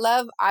 and I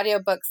love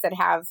audiobooks that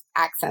have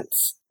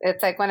accents.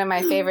 It's like one of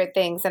my favorite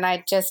things. And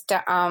I just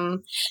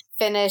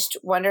finished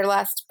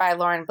Wonderlust by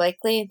Lauren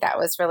Blakely. That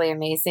was really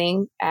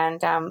amazing.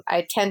 And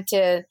I tend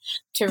to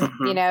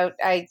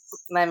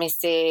let me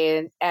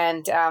see.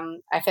 And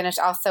I finished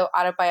also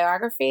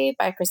Autobiography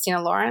by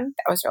Christina Lauren.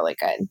 That was really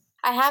good.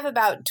 I have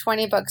about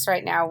 20 books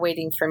right now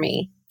waiting for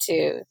me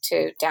to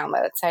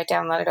download. So I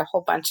downloaded a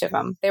whole bunch of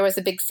them. There was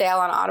a big sale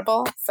on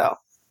Audible. So.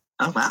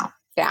 Oh, wow.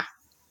 Yeah.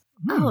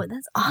 Oh,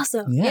 that's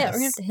awesome. Yes. Yeah, we're going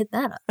to have to hit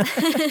that up.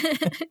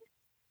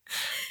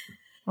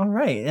 All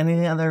right.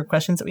 Any other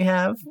questions that we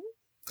have?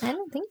 I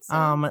don't think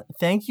so.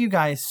 Thank you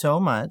guys so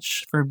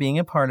much for being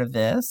a part of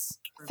this.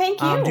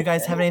 Thank you. Do you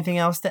guys have anything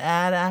else to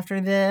add after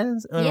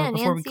this? Yeah,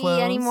 before we Nancy,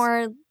 close? any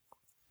more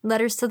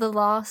Letters to the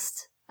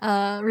Lost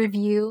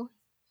review?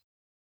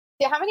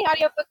 Yeah, how many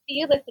audiobooks do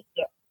you listen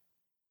to?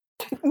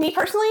 Me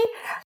personally?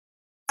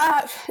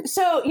 I've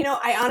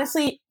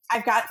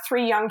got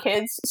 3 young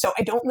kids, so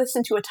I don't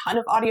listen to a ton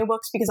of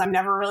audiobooks because I'm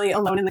never really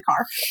alone in the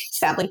car,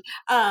 sadly.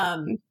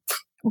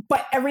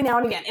 But every now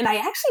and again, and I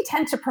actually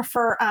tend to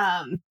prefer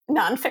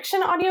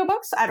nonfiction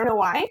audiobooks. I don't know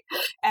why.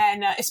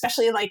 And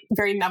especially like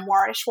very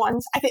memoirish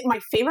ones. I think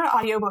my favorite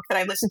audiobook that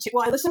I listened to,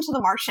 I listened to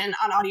The Martian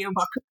on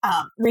audiobook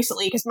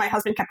recently because my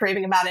husband kept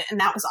raving about it, and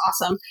that was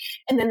awesome.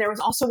 And then there was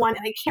also one,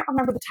 and I can't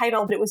remember the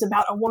title, but it was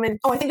about a woman.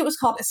 Oh, I think it was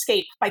called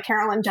Escape by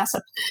Carolyn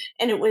Jessup.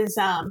 And it was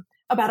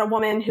about a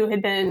woman who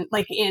had been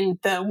like in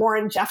the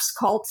Warren Jeffs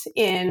cult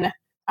in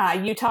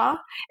Utah,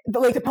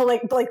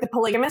 the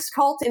polygamist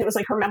cult, and it was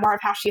like her memoir of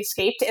how she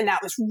escaped, and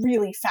that was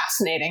really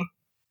fascinating.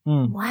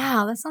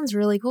 Wow, that sounds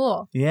really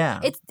cool.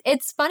 Yeah,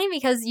 it's funny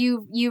because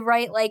you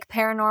write like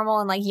paranormal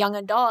and like young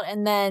adult,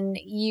 and then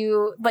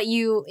you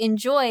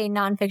enjoy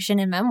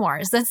nonfiction and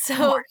memoirs. That's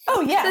so.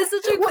 Oh yeah, that's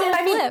such a cool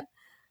flip.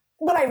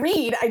 When I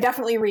read, I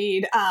definitely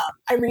read.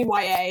 I read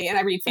YA and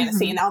I read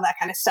fantasy and all that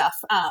kind of stuff.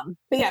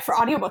 But yeah, for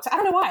audiobooks, I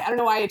don't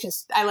know why.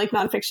 I like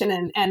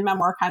nonfiction and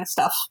memoir kind of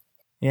stuff.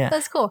 Yeah.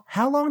 That's cool.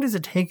 How long does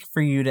it take for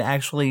you to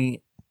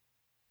actually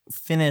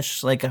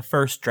finish like a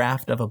first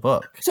draft of a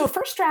book? So a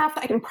first draft,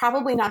 I can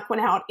probably knock one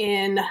out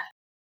in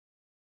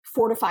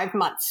 4 to 5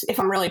 months if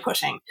I'm really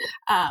pushing.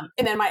 And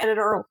then my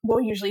editor will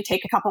usually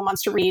take a couple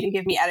months to read and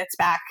give me edits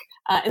back.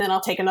 And then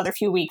I'll take another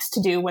few weeks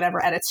to do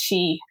whatever edits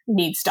she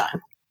needs done.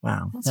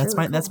 Wow.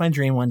 That's my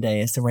dream one day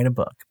is to write a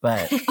book,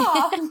 but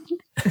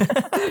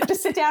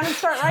just sit down and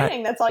start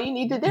writing. That's all you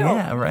need to do.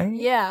 Yeah, right?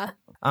 Yeah.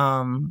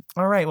 All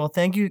right. Well,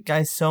 thank you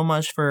guys so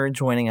much for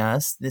joining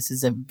us. This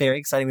is a very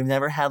exciting. We've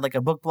never had like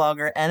a book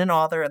blogger and an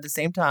author at the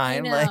same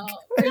time. I know.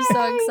 We're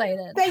so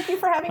excited. Thank you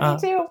for having me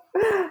too.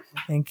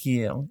 Thank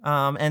you.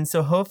 And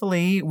so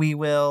hopefully we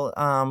will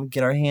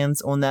get our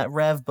hands on that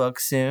Rev book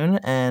soon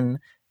and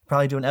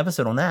probably do an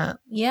episode on that.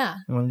 Yeah.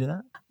 You want to do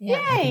that?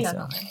 Yeah, Yay.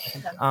 definitely.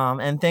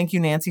 And thank you,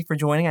 Nancy, for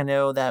joining. I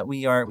know that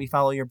we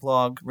follow your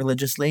blog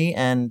religiously,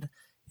 and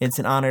it's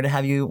an honor to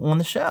have you on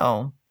the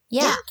show.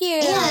 Yeah. Thank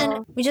you.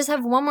 And we just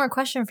have one more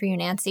question for you,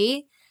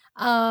 Nancy.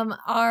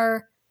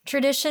 Our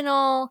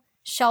traditional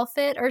shelf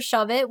it or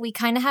shove it, we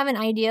kind of have an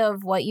idea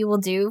of what you will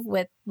do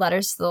with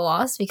Letters to the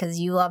Lost because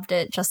you loved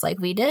it just like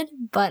we did.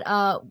 But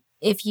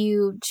If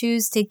you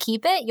choose to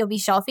keep it, you'll be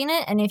shelving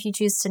it. And if you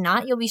choose to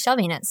not, you'll be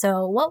shelving it.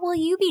 So what will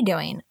you be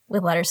doing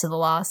with Letters to the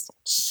Lost?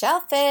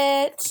 Shelf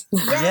it.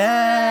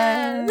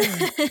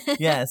 Yes.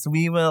 Yes,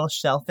 we will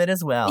shelf it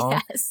as well.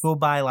 Yes. We'll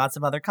buy lots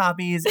of other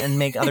copies and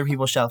make other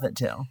people shelf it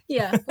too.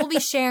 Yeah. We'll be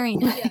sharing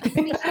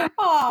it.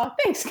 Oh,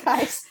 thanks,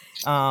 guys.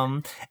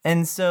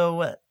 And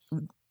so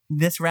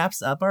this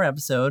wraps up our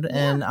episode.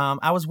 And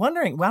I was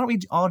wondering, why don't we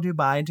all do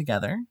bye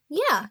together?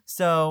 Yeah.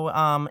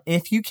 So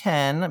if you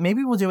can,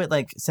 maybe we'll do it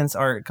like, since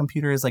our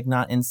computer is like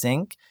not in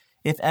sync,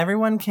 if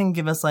everyone can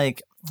give us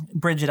like,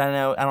 Bridget, I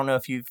don't know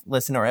if you've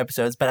listened to our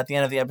episodes, but at the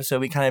end of the episode,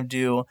 we kind of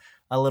do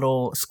a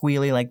little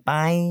squealy like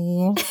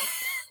bye.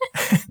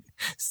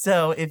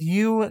 So if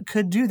you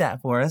could do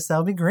that for us, that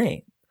would be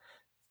great.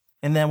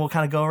 And then we'll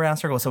kind of go around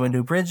circles. So we'll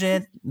do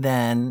Bridget,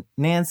 then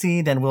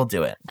Nancy, then we'll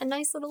do it. A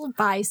nice little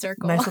bye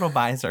circle. Nice little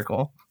bye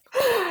circle.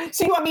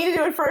 So you want me to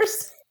do it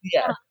first?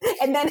 Yeah.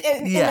 And then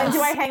Yes. do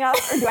I hang up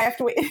or do I have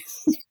to wait?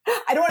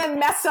 I don't want to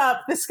mess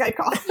up the Skype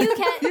call. You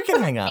can. You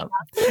can hang up.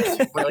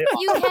 Really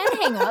You can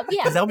hang up.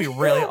 Yeah. Because that would be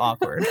really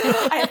awkward.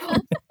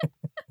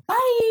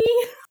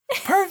 Bye.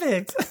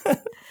 Perfect.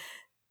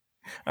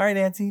 All right,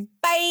 Nancy.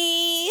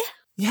 Bye.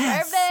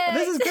 Yes. Perfect.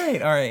 This is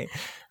great. All right.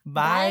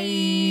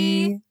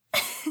 Bye.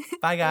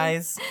 Bye,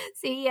 guys.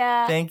 See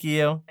ya. Thank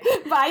you.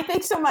 Bye.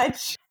 Thanks so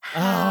much. Oh,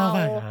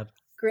 my How God.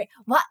 Great.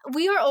 What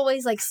we are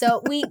always like,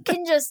 so we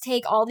can just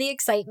take all the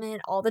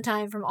excitement all the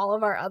time from all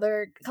of our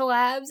other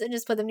collabs and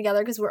just put them together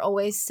because we're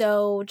always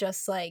so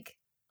just like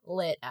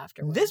lit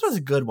afterwards. This was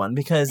a good one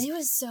because It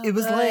was so it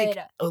was good. like,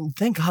 oh,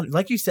 thank God,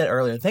 like you said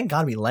earlier, thank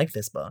God we like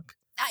this book.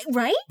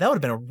 Right? That would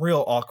have been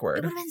real It awkward.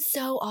 would have been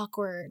so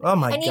awkward. Oh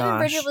my and gosh. even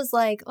Bridget was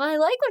like, well, I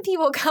like when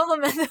people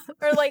compliment them.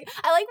 Or like,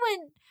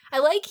 I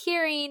like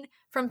hearing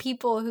from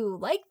people who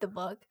like the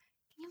book.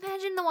 Can you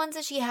imagine the ones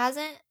that she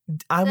hasn't?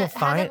 I will that haven't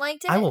find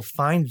liked I it? will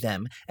find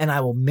them and I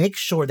will make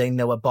sure they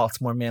know what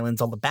Baltimore, Maryland's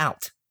all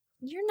about.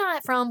 You're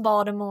not from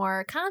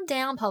Baltimore. Calm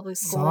down, public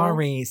school.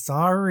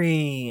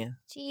 Sorry.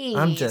 Jeez.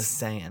 I'm just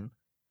saying.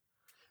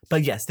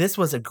 But yes, this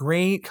was a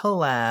great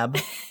collab.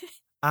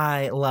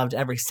 I loved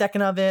every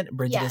second of it.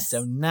 Bridget is Yes.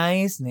 so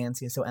nice.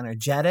 Nancy is so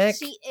energetic.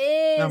 She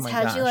is. Oh my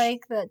How'd you gosh.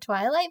 like the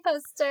Twilight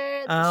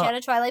poster? Oh. She had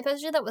a Twilight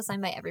poster that was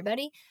signed by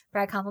everybody.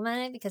 Brad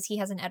complimented because he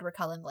has an Edward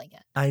Cullen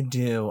blanket. I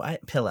do.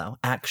 Pillow.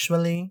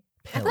 Actually,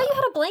 pillow. I thought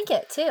you had a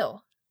blanket too.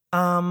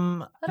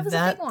 Thought it was a big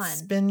that's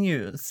one. been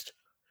used.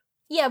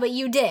 Yeah, but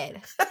you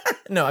did.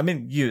 No, I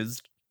mean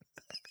used.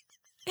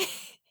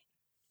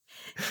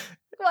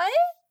 What?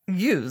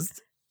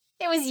 Used.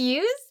 It was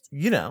used?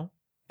 You know.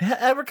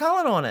 Edward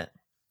Cullen on it.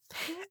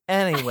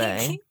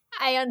 Anyway.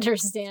 I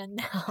understand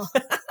now.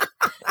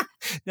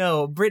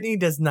 No, Brittany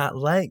does not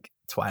like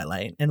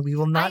Twilight, and we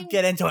will not I'm-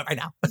 get into it right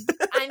now.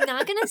 I'm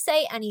not going to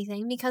say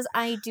anything because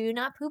I do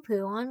not poo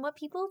poo on what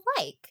people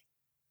like.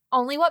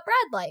 Only what Brad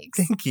likes.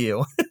 Thank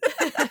you.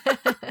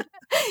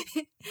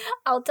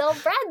 I'll tell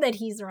Brad that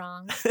he's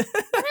wrong. And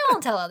I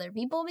won't tell other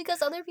people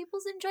because other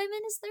people's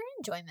enjoyment is their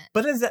enjoyment.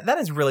 But that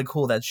is really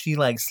cool that she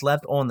like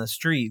slept on the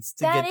streets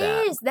to get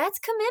that. That's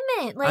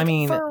commitment. Like, I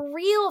mean- for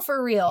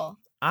real.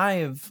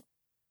 I've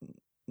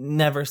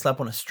never slept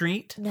on a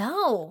street,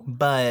 No.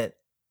 but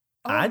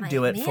Oh I'd my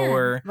do it man.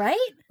 for Right?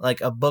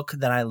 like a book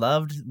that I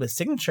loved with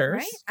signatures.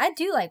 Right? I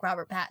do like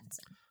Robert Pattinson.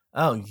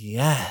 Oh,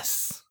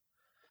 yes.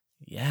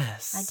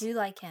 Yes. I do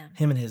like him.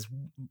 Him and his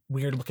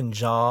weird looking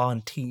jaw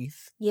and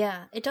teeth.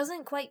 Yeah. It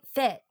doesn't quite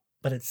fit.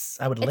 But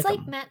I would It's lick like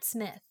him. Matt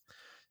Smith.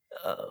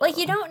 Like,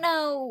 you don't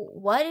know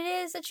what it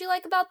is that you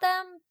like about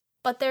them,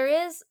 but there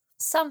is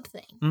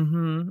something.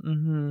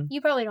 Mm-hmm.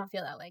 You probably don't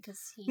feel that way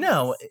because he.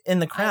 No, in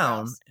the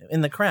Crown. eyebrows.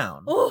 In the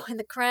Crown. Oh, in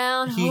the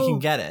Crown. He can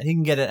get it. He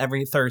can get it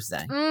every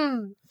Thursday.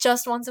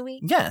 Just once a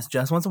week? Yes,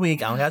 just once a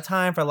week. I don't got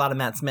time for a lot of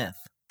Matt Smith.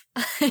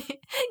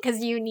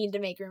 Because you need to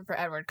make room for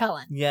Edward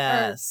Cullen.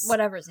 Yes. Or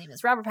whatever his name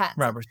is. Robert Pattinson.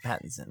 Robert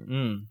Pattinson.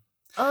 Mm.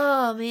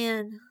 Oh,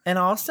 man. And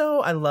also,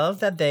 I love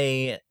that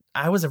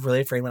I was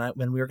really afraid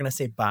when we were going to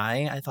say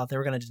bye. I thought they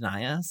were going to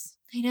deny us.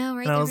 I know,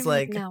 right? And I They was were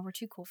like- no, we're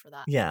too cool for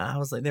that. Yeah, I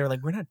was like, they were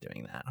like, we're not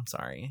doing that. I'm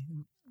sorry.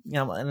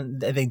 Yeah, and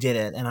they did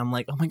it. And I'm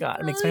like, oh my God,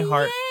 it makes my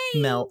heart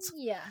yay! melt.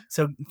 Yeah.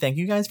 So thank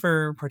you guys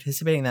for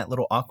participating in that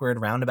little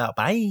awkward roundabout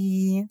bye.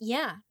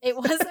 Yeah. It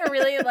was a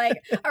really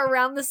like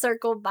around the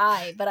circle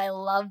bye, but I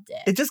loved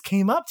it. It just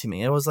came up to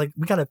me. It was like,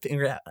 we got to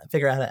figure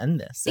out how to end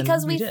this. And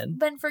Because we we've did.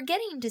 been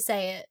forgetting to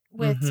say it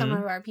with some Mhm.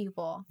 of our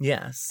people.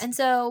 Yes. And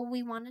so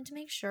we wanted to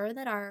make sure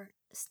that our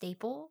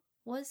staple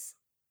was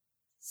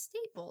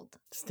stapled.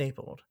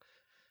 Stapled.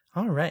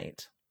 All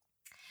right.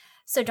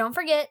 So don't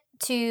forget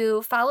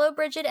to follow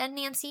Bridget and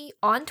Nancy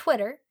on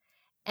Twitter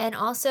and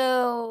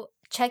also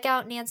check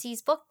out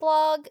Nancy's book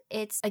blog.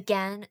 It's,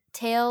 again,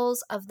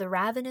 Tales of the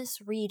Ravenous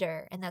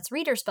Reader. And that's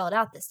reader spelled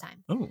out this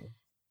time. Ooh.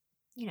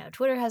 You know,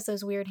 Twitter has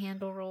those weird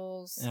handle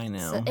rules. I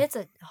know. So it's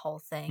a whole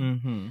thing.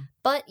 Mm-hmm.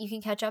 But you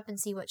can catch up and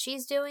see what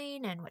she's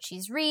doing and what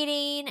she's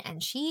reading.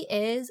 And she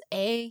is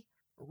a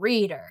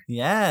reader.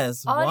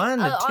 Yes. 1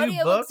 to 2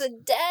 audiobooks books a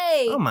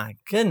day. Oh my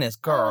goodness,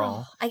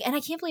 girl. Oh, and I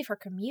can't believe her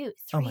commute.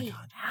 3 Oh my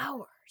God.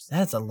 hours.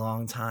 That's a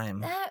long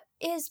time. That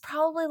is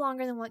probably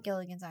longer than what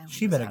Gilligan's Island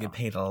She was better out get on.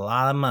 paid a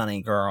lot of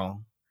money,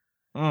 girl.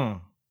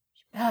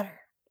 She better.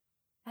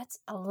 That's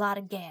a lot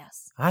of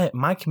gas.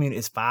 My commute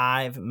is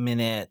 5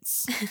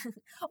 minutes.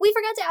 We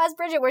forgot to ask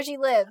Bridget where she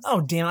lives.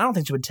 Oh, damn. I don't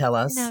think she would tell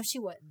us. No, she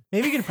wouldn't.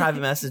 Maybe you could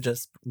private message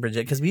us,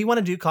 Bridget, because we want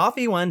to do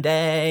coffee one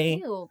day.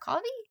 Ew,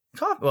 coffee?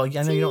 Coffee. Well, yeah,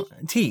 I know you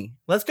don't. Tea.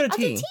 Let's go to I'll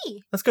tea. do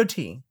tea. Let's go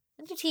tea.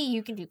 I'll do tea,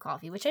 you can do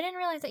coffee, which I didn't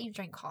realize that you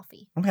drank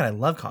coffee. Oh my God, I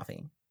love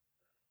coffee.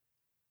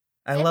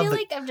 I feel love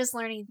like I'm just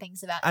learning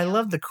things about you. I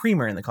love the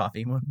creamer in the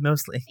coffee,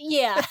 mostly.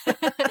 Yeah.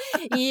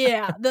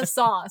 Yeah, the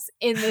sauce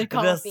in the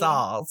coffee. The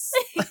sauce.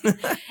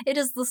 It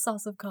is the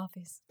sauce of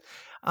coffees.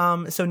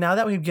 So now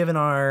that we've given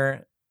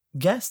our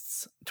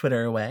guests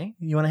Twitter away,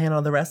 you want to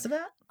handle the rest of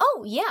that?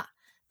 Oh, yeah.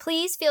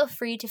 Please feel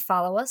free to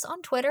follow us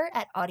on Twitter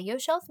at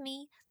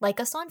AudioShelfMe, like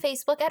us on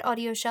Facebook at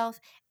AudioShelf,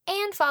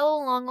 and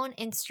follow along on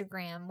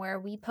Instagram where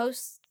we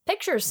post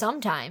pictures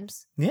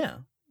sometimes.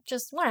 Yeah.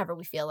 Just whenever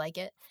we feel like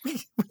it. We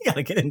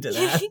gotta get into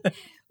that.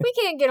 We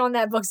can't get on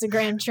that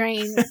Bookstagram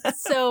train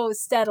so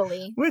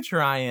steadily. We're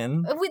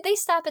trying. They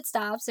stop at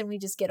stops and we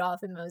just get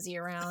off and mosey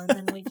around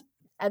and we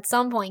at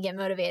some point get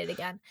motivated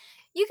again.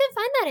 You can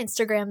find that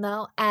Instagram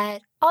though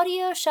at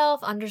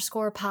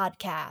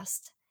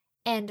AudioShelf_podcast.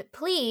 And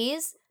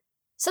please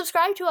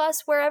subscribe to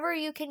us wherever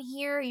you can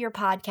hear your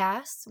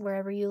podcasts,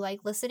 wherever you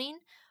like listening.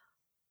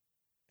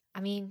 I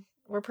mean,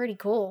 we're pretty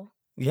cool.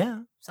 Yeah.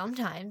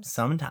 Sometimes.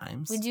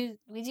 Sometimes. We do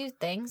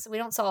things. We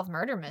don't solve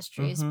murder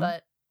mysteries, Mhm.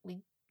 but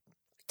we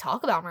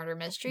talk about murder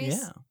mysteries.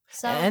 Yeah.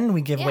 So And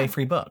we give away yeah.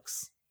 free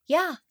books.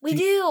 Yeah, we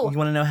do. You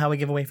want to know how we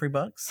give away free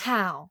books?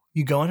 How?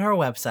 You go onto our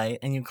website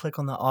and you click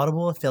on the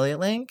Audible affiliate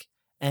link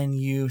and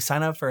you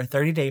sign up for a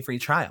 30-day free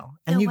trial.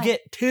 And No you way.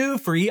 get 2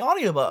 free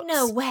audiobooks.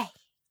 No way.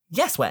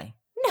 Yes way.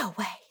 No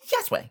way.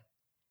 Yes way.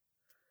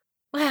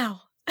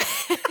 Wow.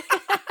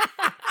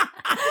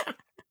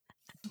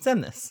 Let's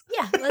end this.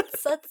 Yeah,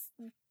 let's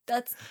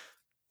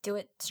do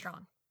it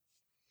strong.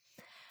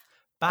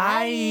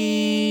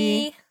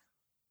 Bye.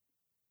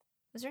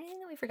 Was there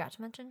anything that we forgot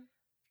to mention?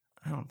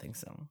 I don't think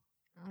so.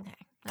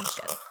 Okay, that's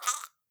good.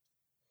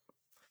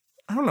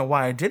 I don't know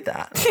why I did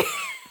that.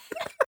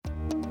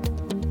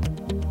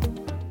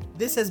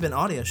 This has been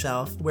Audio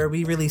Shelf, where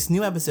we release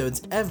new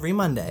episodes every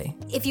Monday.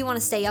 If you want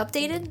to stay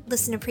updated,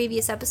 listen to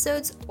previous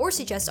episodes, or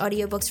suggest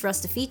audiobooks for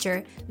us to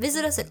feature,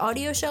 visit us at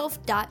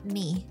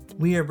audioshelf.me.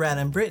 We are Brad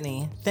and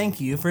Brittany.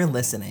 Thank you for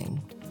listening.